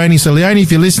is Leonie. So, Leonie,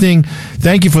 if you're listening,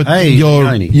 thank you for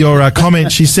your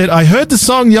comment. She said, I heard the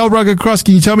song The Old Rugged Cross.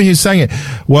 Can you tell me who sang it?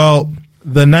 Well,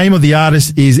 the name of the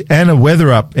artist is Anna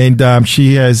Weatherup, and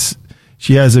she has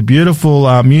a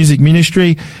beautiful music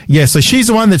ministry. Yeah, so she's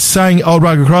the one that sang Old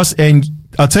Rugged Cross, and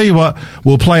I'll tell you what,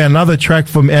 we'll play another track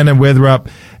from Anna Weatherup,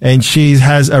 and she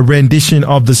has a rendition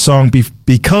of the song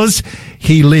Because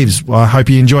He Lives. Well, I hope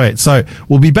you enjoy it. So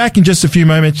we'll be back in just a few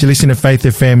moments. You're listening to Faith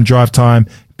FM Drive Time,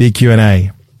 Big Q&A.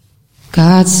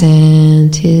 God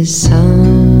sent His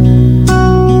Son.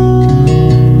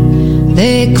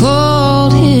 They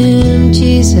called Him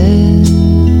Jesus.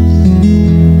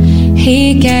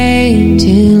 He came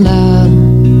to love,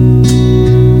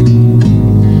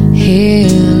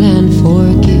 heal and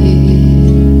forgive.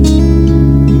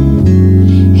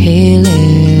 He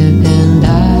lived and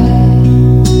died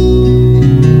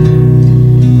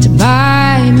to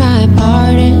buy my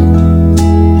pardon.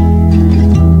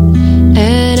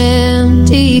 An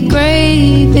empty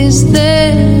grave is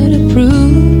there to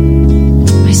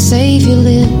prove my Savior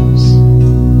lives.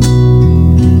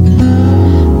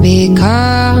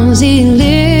 Because He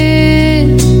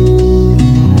lives,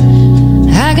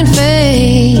 I can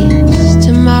face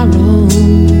tomorrow.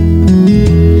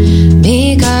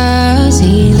 Because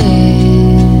He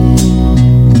lives,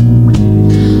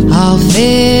 all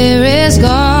fear is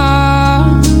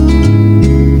gone.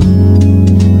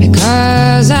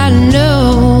 Because I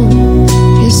know,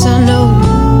 yes I know,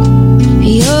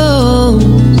 He owns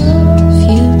the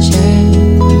future.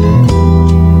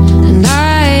 And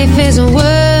life isn't worth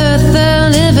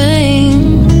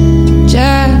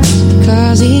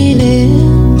He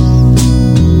lives.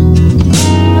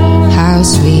 How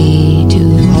sweet to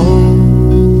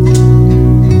hold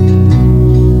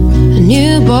a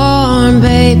newborn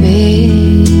baby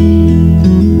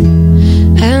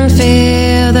and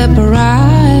feel the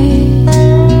pride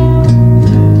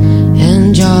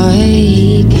and joy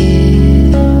He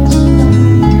gives.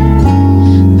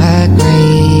 But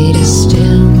greater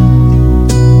still,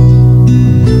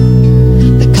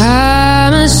 the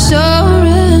calm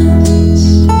assurance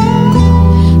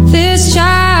this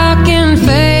child can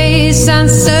face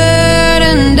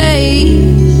uncertain days.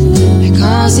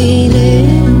 Because He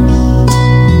lives,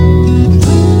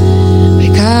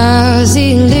 because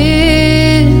He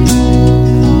lives,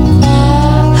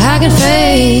 I can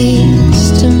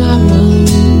face tomorrow.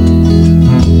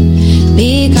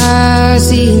 Because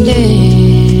He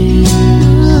lives,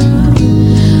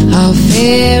 all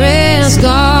fear is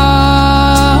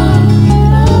gone.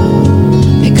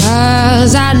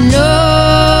 Because I know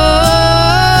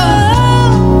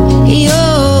He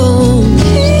owns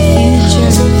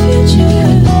the future,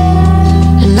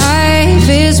 and life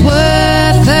is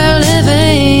worth the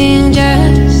living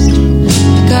just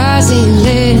because He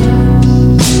lives.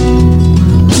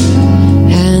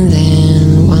 And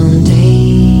then one day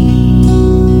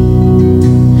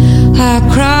I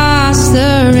crossed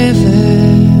the river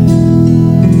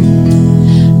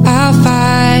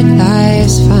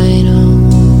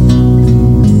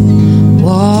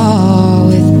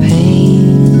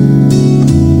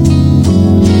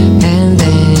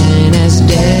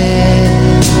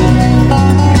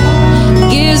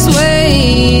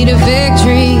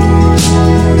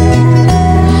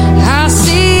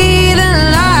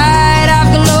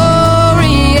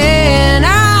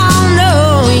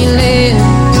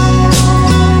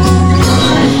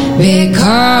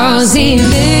he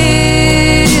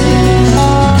lives,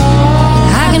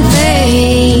 I can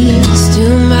face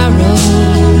tomorrow.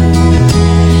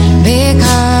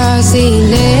 Because he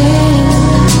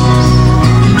lives,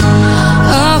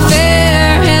 all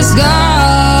fear is gone.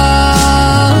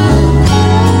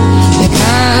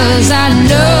 Because I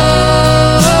know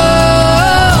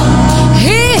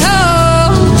he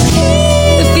holds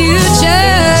the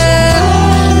future,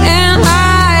 and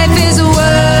life is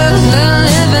worth the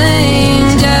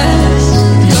living just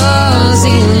because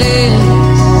he lives.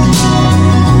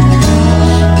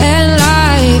 And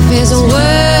life is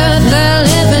worth the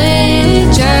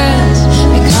living just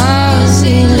because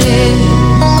he lives.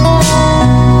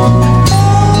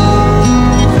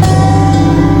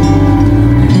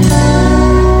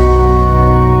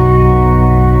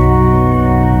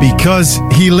 Because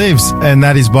He Lives, and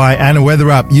that is by Anna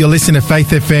Weatherup. You're listening to Faith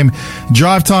FM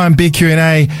Drive Time Big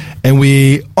Q&A, and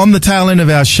we're on the tail end of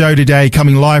our show today,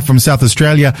 coming live from South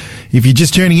Australia. If you're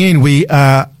just tuning in, we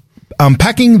are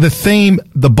unpacking the theme,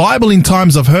 the Bible in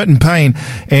times of hurt and pain,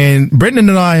 and Brenton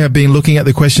and I have been looking at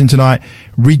the question tonight,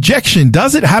 rejection,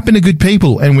 does it happen to good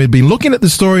people? And we've been looking at the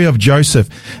story of Joseph,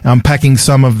 unpacking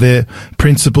some of the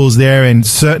principles there, and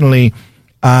certainly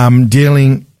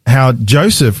dealing how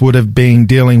Joseph would have been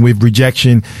dealing with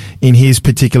rejection in his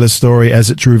particular story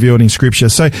as it's revealed in Scripture.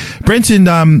 So,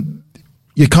 Brenton,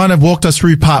 you kind of walked us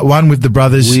through part one with the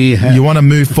brothers. You want to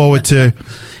move forward to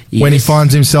when he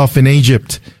finds himself in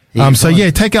Egypt.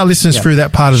 Take our listeners through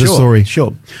that part of the story.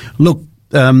 Sure. Look,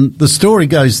 the story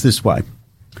goes this way.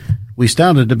 We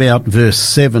started about verse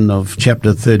 7 of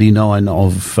chapter 39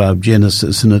 of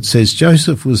Genesis, and it says,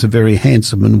 Joseph was a very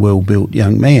handsome and well-built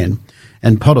young man,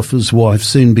 and Potiphar's wife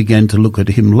soon began to look at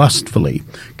him lustfully.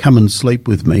 Come and sleep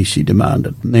with me, she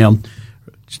demanded. Now,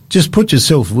 just put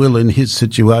yourself, Will, in his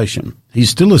situation.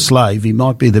 He's still a slave. He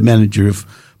might be the manager of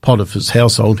Potiphar's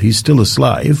household. He's still a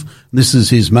slave. This is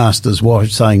his master's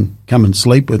wife saying, come and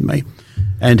sleep with me.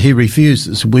 And he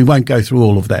refuses. We won't go through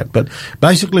all of that. But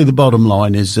basically the bottom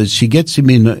line is that she gets him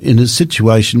in a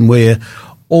situation where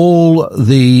all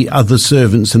the other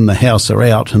servants in the house are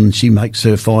out, and she makes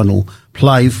her final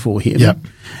play for him. Yep.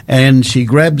 And she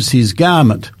grabs his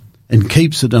garment and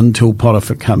keeps it until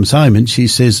Potiphar comes home. And she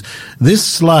says, this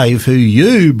slave who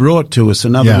you brought to us,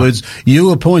 in other words,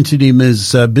 you appointed him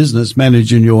as business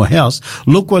manager in your house,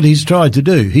 look what he's tried to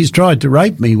do. He's tried to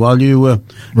rape me while you were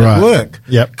at work.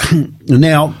 Yep.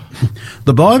 Now,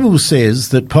 the Bible says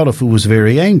that Potiphar was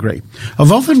very angry.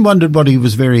 I've often wondered what he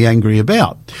was very angry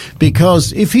about,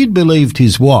 because if he'd believed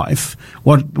his wife,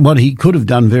 what he could have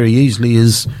done very easily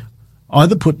is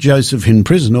either put Joseph in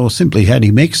prison or simply had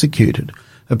him executed.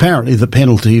 Apparently the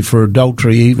penalty for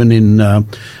adultery, even in a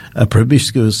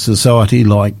promiscuous society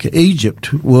like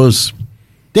Egypt, was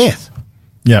death.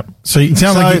 Yep. So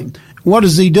what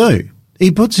does he do?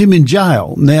 He puts him in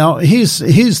jail. Now, here's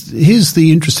the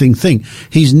interesting thing.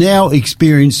 He's now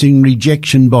experiencing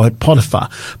rejection by Potiphar.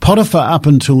 Potiphar, up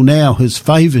until now, has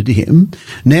favoured him.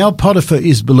 Now Potiphar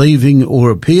is believing, or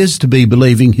appears to be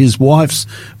believing, his wife's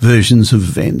versions of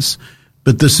events.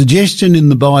 But the suggestion in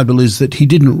the Bible is that he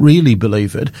didn't really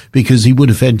believe it, because he would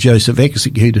have had Joseph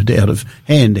executed out of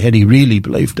hand had he really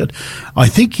believed it. I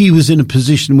think he was in a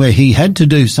position where he had to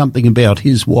do something about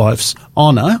his wife's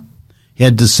honour. He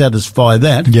had to satisfy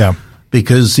that. Yeah.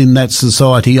 Because in that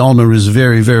society, honour is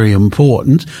very, very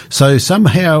important. So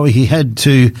somehow he had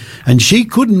to, and she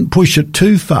couldn't push it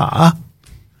too far,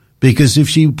 because if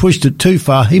she pushed it too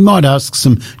far, he might ask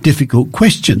some difficult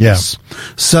questions. Yeah.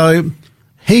 So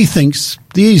he thinks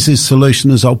the easiest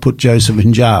solution is I'll put Joseph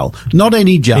in jail. Not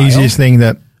any jail. Easiest thing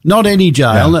that... Not any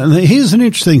jail. Yeah. And here's an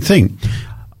interesting thing.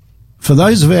 For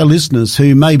those of our listeners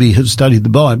who maybe have studied the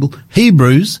Bible,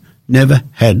 Hebrews never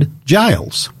had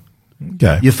jails.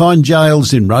 Okay. You find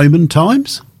jails in Roman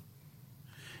times.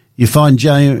 You find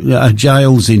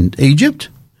jails in Egypt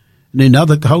and in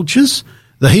other cultures.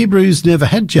 The Hebrews never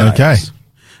had jails. Okay.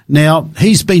 Now,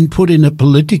 he's been put in a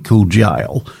political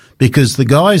jail, because the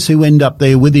guys who end up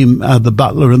there with him are the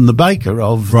butler and the baker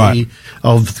of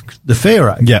the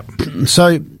Pharaoh. Yep.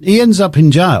 So he ends up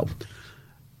in jail.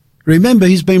 Remember,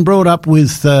 he's been brought up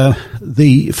with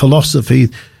the philosophy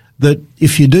that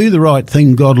if you do the right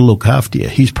thing, God will look after you.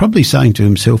 He's probably saying to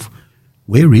himself,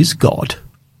 where is God?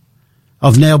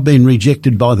 I've now been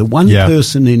rejected by the one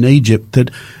person in Egypt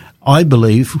that I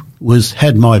believe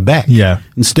had my back. Yeah.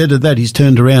 Instead of that, he's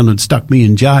turned around and stuck me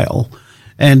in jail.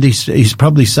 And he's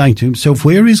probably saying to himself,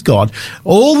 where is God?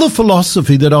 All the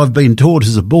philosophy that I've been taught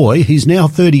as a boy, he's now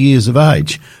 30 years of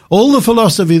age. All the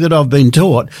philosophy that I've been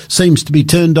taught seems to be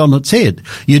turned on its head.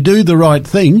 You do the right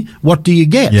thing, what do you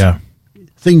get? Yeah.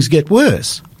 Things get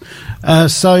worse.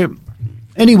 So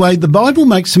Anyway, the Bible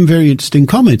makes some very interesting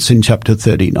comments in chapter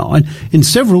 39. In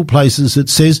several places it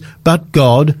says, but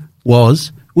God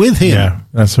was with him. Yeah,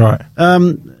 that's right.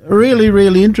 Really,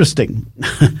 really interesting.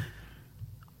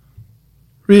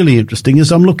 Really interesting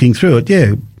as I'm looking through it.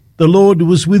 Yeah, the Lord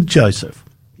was with Joseph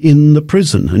in the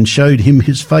prison and showed him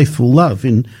his faithful love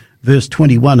in verse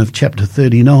 21 of chapter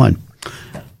 39.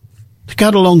 To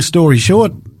cut a long story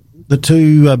short, the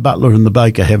two, butler and the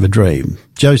baker, have a dream.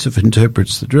 Joseph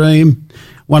interprets the dream.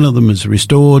 One of them is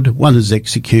restored, one is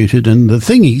executed, and the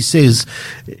thing he says,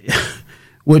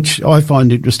 which I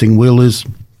find interesting, Will, is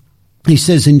he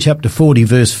says in chapter 40,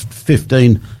 verse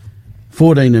 14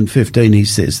 and 15, he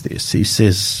says this. He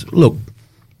says, look,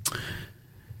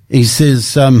 he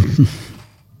says,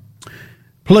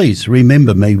 please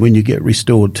remember me when you get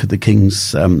restored to the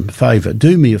king's favour.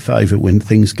 Do me a favour when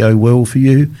things go well for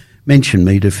you. Mention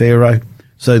me to Pharaoh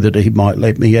so that he might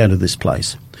let me out of this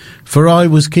place. For I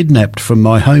was kidnapped from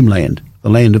my homeland, the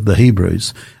land of the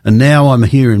Hebrews, and now I'm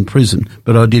here in prison,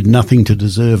 but I did nothing to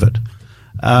deserve it.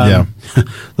 The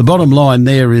bottom line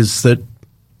there is that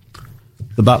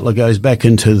the butler goes back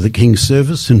into the king's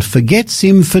service and forgets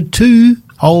him for 2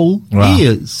 whole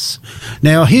years.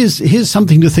 Now, here's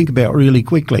something to think about really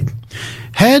quickly.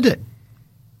 Had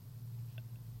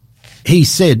he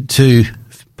said to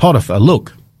Potiphar,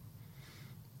 look,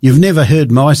 you've never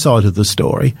heard my side of the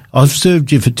story. I've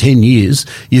served you for 10 years.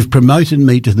 You've promoted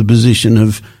me to the position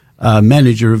of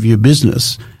manager of your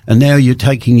business, and now you're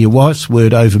taking your wife's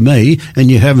word over me,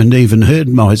 and you haven't even heard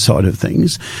my side of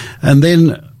things. And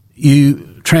then you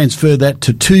transfer that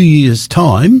to 2 years'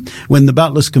 time when the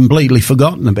butler's completely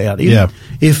forgotten about him. Yeah.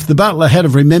 If the butler had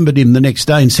have remembered him the next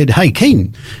day and said, hey,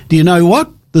 King, do you know what?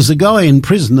 There's a guy in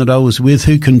prison that I was with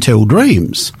who can tell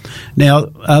dreams. Now,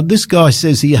 this guy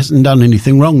says he hasn't done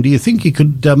anything wrong. Do you think you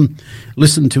could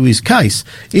listen to his case?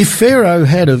 If Pharaoh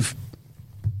had have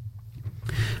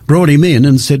brought him in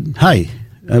and said, hey,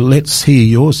 let's hear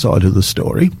your side of the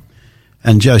story,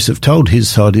 and Joseph told his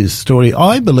side of the story,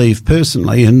 I believe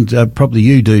personally, and probably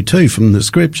you do too from the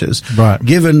scriptures, right,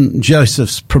 given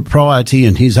Joseph's propriety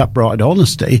and his upright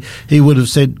honesty, he would have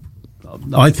said,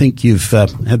 I think you've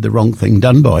had the wrong thing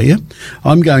done by you.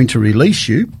 I'm going to release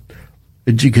you,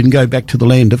 and you can go back to the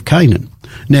land of Canaan.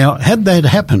 Now, had that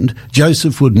happened,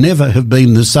 Joseph would never have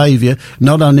been the saviour,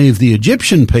 not only of the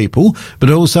Egyptian people, but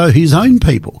also his own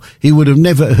people. He would have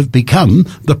never have become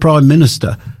the prime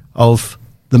minister of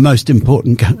the most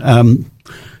important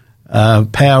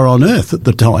power on earth at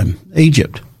the time,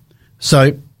 Egypt.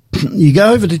 So you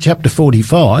go over to chapter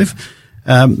 45.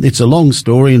 It's a long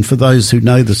story, and for those who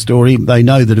know the story, they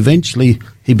know that eventually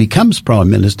he becomes prime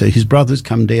minister. His brothers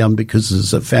come down because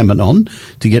there's a famine on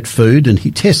to get food, and he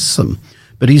tests them.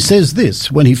 But he says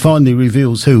this when he finally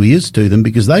reveals who he is to them,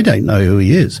 because they don't know who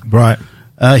he is. Right.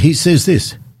 He says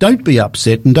this, don't be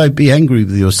upset and don't be angry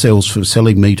with yourselves for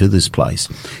selling me to this place.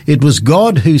 It was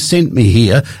God who sent me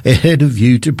here ahead of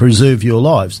you to preserve your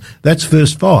lives. That's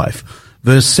verse 5.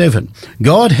 Verse 7,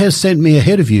 God has sent me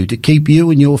ahead of you to keep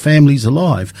you and your families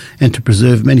alive and to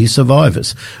preserve many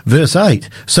survivors. Verse 8,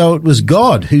 so it was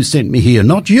God who sent me here,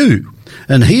 not you.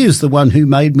 And he is the one who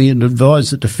made me an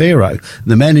advisor to Pharaoh,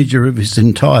 the manager of his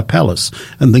entire palace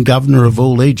and the governor of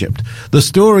all Egypt. The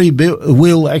story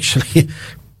will actually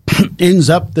ends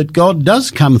up that God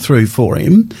does come through for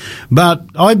him, but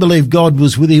I believe God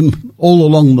was with him all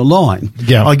along the line.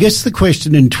 Yeah. I guess the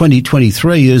question in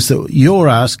 2023 is that you're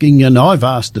asking, and I've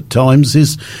asked at times,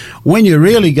 is when you're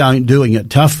really doing it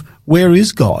tough, where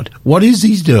is God? What is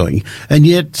he doing? And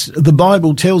yet the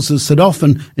Bible tells us that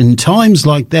often in times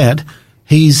like that,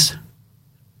 he's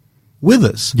with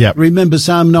us. Yep. Remember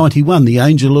Psalm 91, the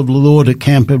angel of the Lord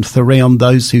encampeth around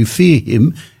those who fear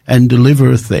him and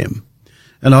delivereth them.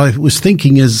 And I was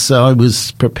thinking as I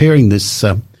was preparing this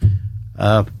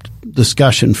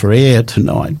discussion for air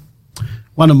tonight,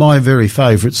 one of my very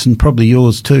favourites, and probably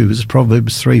yours too, is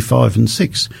Proverbs 3, 5 and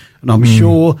 6. And I'm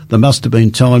sure there must have been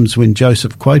times when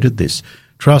Joseph quoted this,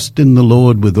 trust in the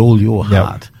Lord with all your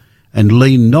heart and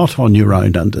lean not on your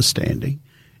own understanding.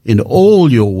 In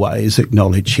all your ways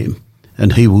acknowledge him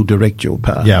and he will direct your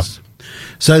paths. Yep.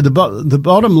 So the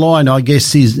bottom line, I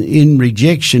guess, is in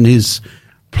rejection is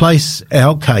place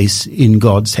our case in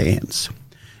God's hands.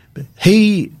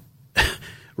 He,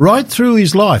 right through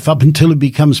his life, up until he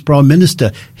becomes Prime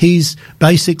Minister, he's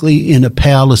basically in a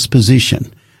powerless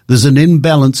position. There's an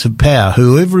imbalance of power.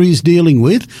 Whoever he's dealing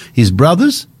with, his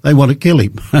brothers, they want to kill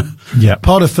him. Yeah.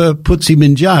 Potiphar puts him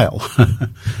in jail.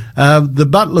 The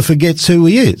butler forgets who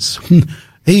he is.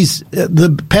 He's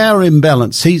the power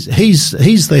imbalance. He's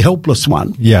the helpless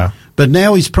one. Yeah. But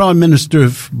now he's Prime Minister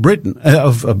of Britain.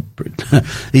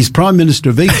 He's Prime Minister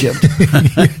of Egypt.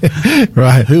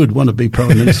 Right. Who would want to be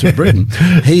Prime Minister of Britain?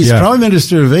 He's Prime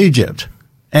Minister of Egypt,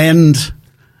 and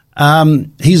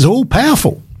he's all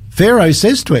powerful. Pharaoh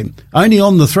says to him, "Only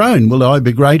on the throne will I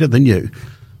be greater than you."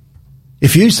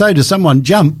 If you say to someone,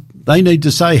 "Jump," they need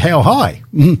to say, "How high?"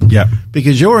 Yeah.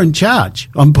 Because you're in charge.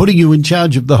 I'm putting you in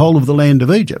charge of the whole of the land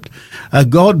of Egypt.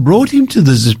 God brought him to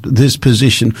this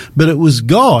position, but it was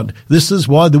God. This is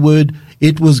why the word,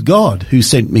 it was God who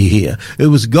sent me here. It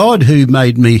was God who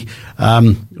made me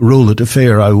ruler to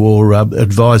Pharaoh or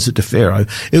advisor to Pharaoh.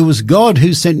 It was God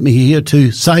who sent me here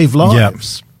to save lives.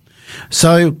 Yep.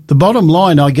 So the bottom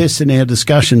line, I guess, in our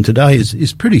discussion today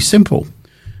is pretty simple.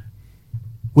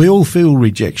 We all feel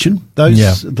rejection.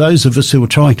 Those of us who are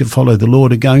trying to follow the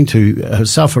Lord are going to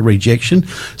suffer rejection.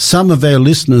 Some of our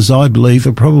listeners, I believe,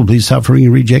 are probably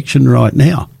suffering rejection right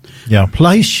now. Yeah.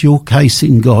 Place your case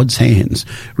in God's hands.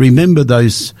 Remember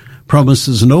those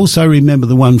promises, and also remember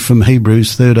the one from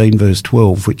Hebrews 13 verse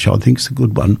 12, which I think is a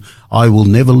good one. I will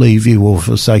never leave you or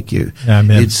forsake you.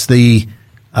 Amen. It's the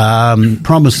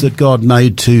promise that God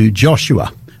made to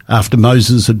Joshua after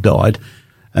Moses had died.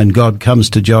 And God comes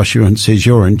to Joshua and says,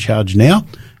 "You're in charge now.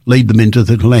 Lead them into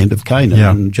the land of Canaan."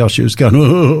 Yeah. And Joshua's going,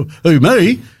 "Oh, who,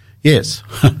 me?" Yes.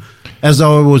 As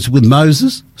I was with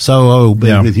Moses, so I will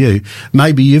be with you.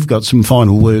 Maybe you've got some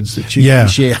final words that you can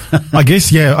share. I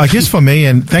guess for me,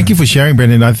 and thank you for sharing,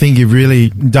 Brenton. I think you've really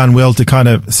done well to kind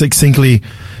of succinctly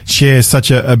share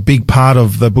such a big part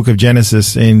of the book of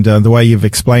Genesis, and the way you've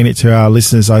explained it to our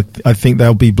listeners. I think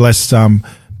they'll be blessed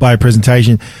by a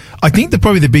presentation. I think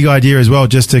probably the big idea as well,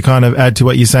 just to kind of add to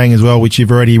what you're saying as well, which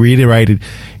you've already reiterated,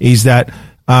 is that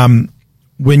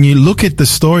when you look at the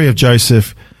story of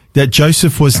Joseph, that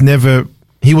Joseph was never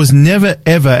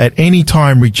ever at any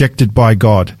time rejected by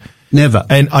God. Never.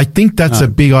 And I think that's a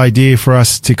big idea for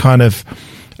us to kind of,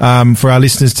 for our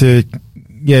listeners to,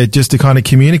 just to kind of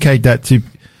communicate that to,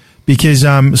 because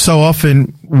so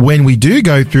often when we do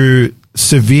go through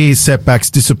severe setbacks,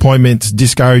 disappointments,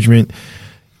 discouragement,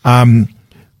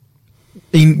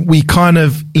 we kind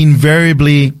of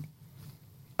invariably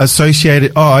associate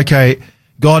it,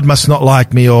 God must not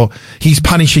like me, or he's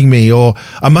punishing me, or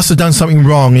I must have done something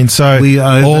wrong. And so we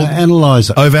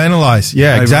overanalyze it. Overanalyze.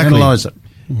 Yeah, exactly. Overanalyze it.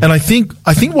 And I think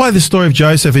why the story of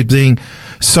Joseph is being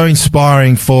so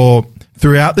inspiring for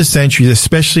throughout the centuries,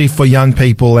 especially for young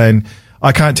people. And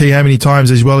I can't tell you how many times,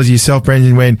 as well as yourself,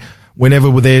 Brenton,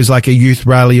 whenever there's like a youth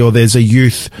rally or there's a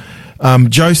youth,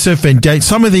 Joseph and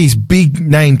some of these big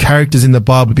name characters in the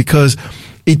Bible, because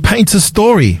it paints a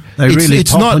story.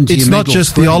 It's not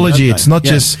just theology. It's not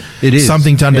just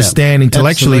something to understand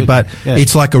intellectually, but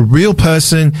it's like a real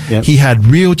person. Yep. He had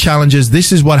real challenges.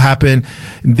 This is what happened.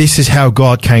 This is how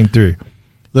God came through.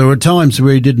 There were times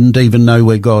where he didn't even know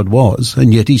where God was,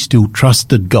 and yet he still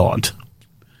trusted God.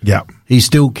 Yeah. He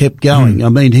still kept going. I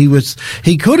mean,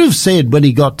 he could have said when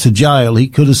he got to jail, he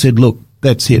could have said, "Look,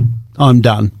 that's it. I'm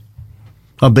done.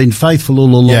 I've been faithful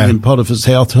all along in Potiphar's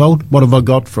household. What have I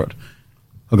got for it?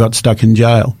 I got stuck in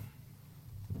jail."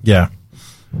 Yeah.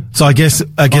 So I guess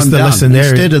the lesson there.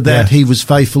 Instead of that, he was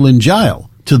faithful in jail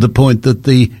to the point that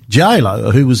the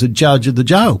jailer, who was in charge of the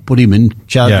jail, put him in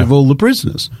charge of all the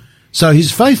prisoners. So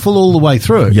he's faithful all the way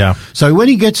through. Yeah. So when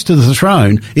he gets to the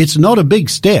throne, it's not a big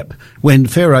step when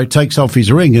Pharaoh takes off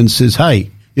his ring and says,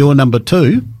 "Hey, you're number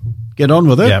 2. Get on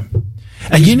with it." Yeah.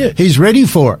 And he's ready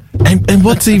for it. And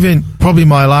what's even probably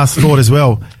my last thought as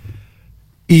well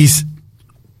is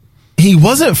he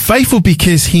wasn't faithful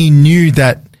because he knew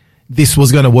that this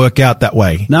was going to work out that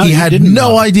way. No, he had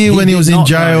no idea when he was in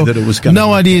jail,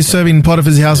 no idea serving in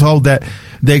Potiphar's household that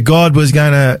God was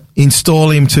going to install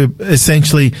him to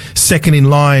essentially second in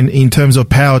line in terms of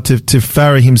power to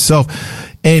Pharaoh himself.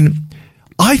 And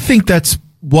I think that's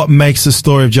what makes the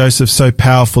story of Joseph so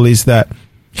powerful, is that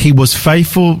he was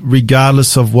faithful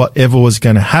regardless of whatever was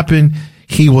going to happen.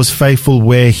 He was faithful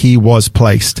where he was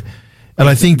placed. And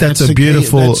I think that's a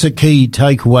beautiful... That's a key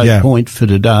takeaway point for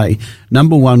today.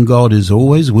 Number one, God is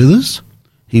always with us.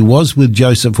 He was with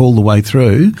Joseph all the way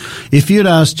through. If you'd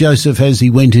asked Joseph as he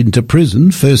went into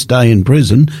prison, first day in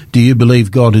prison, "Do you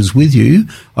believe God is with you?"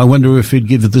 I wonder if he'd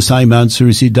give the same answer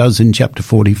as he does in chapter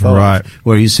 45,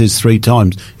 where he says 3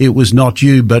 times, "It was not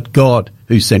you, but God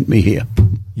who sent me here."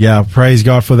 Yeah, praise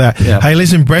God for that. Yeah. Hey,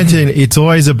 listen, Brenton, it's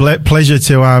always a pleasure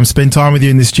to spend time with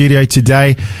you in the studio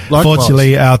today. Likewise.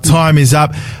 Fortunately, our time is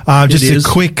up. Just a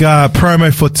quick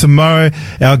promo for tomorrow.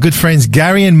 Our good friends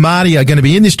Gary and Marty are going to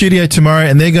be in the studio tomorrow,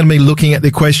 and they're going to be looking at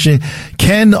the question,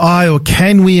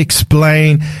 can we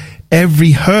explain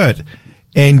every hurt?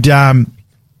 And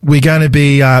we're going to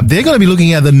be, they're going to be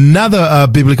looking at another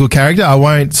biblical character. I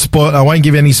won't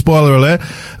give any spoiler alert,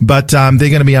 but they're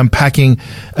going to be unpacking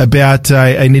about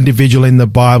an individual in the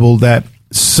Bible that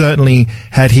certainly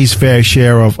had his fair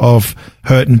share of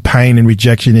hurt and pain and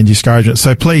rejection and discouragement.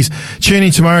 So please tune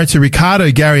in tomorrow to Ricardo,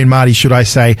 Gary and Marty, should I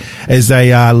say, as they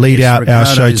lead out Ricardo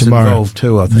our show tomorrow. Involved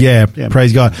too, I think. Yeah,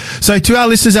 praise God. So to our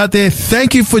listeners out there,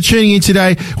 thank you for tuning in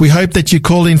today. We hope that you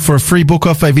called in for a free book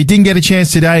offer. If you didn't get a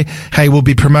chance today, hey, we'll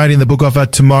be promoting the book offer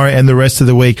tomorrow and the rest of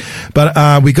the week.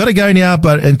 But we got to go now.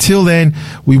 But until then,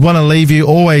 we want to leave you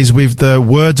always with the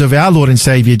words of our Lord and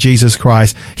Savior, Jesus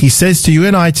Christ. He says to you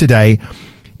and I today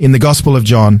in the Gospel of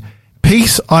John,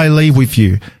 "Peace I leave with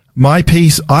you. My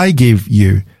peace I give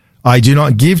you. I do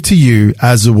not give to you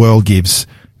as the world gives.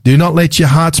 Do not let your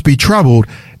hearts be troubled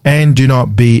and do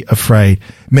not be afraid."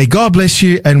 May God bless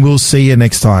you, and we'll see you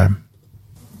next time.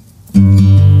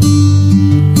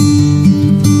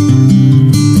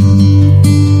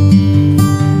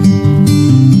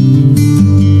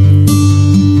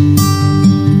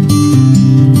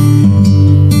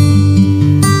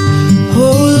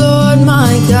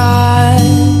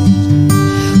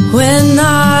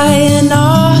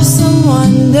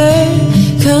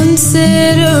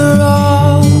 Consider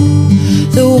all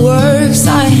the works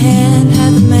thy hand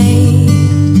hath made.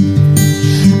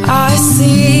 I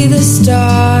see the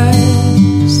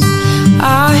stars,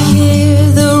 I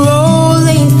hear the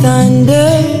rolling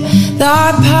thunder,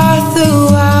 thy path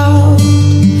throughout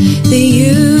the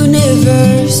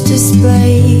universe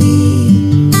displayed.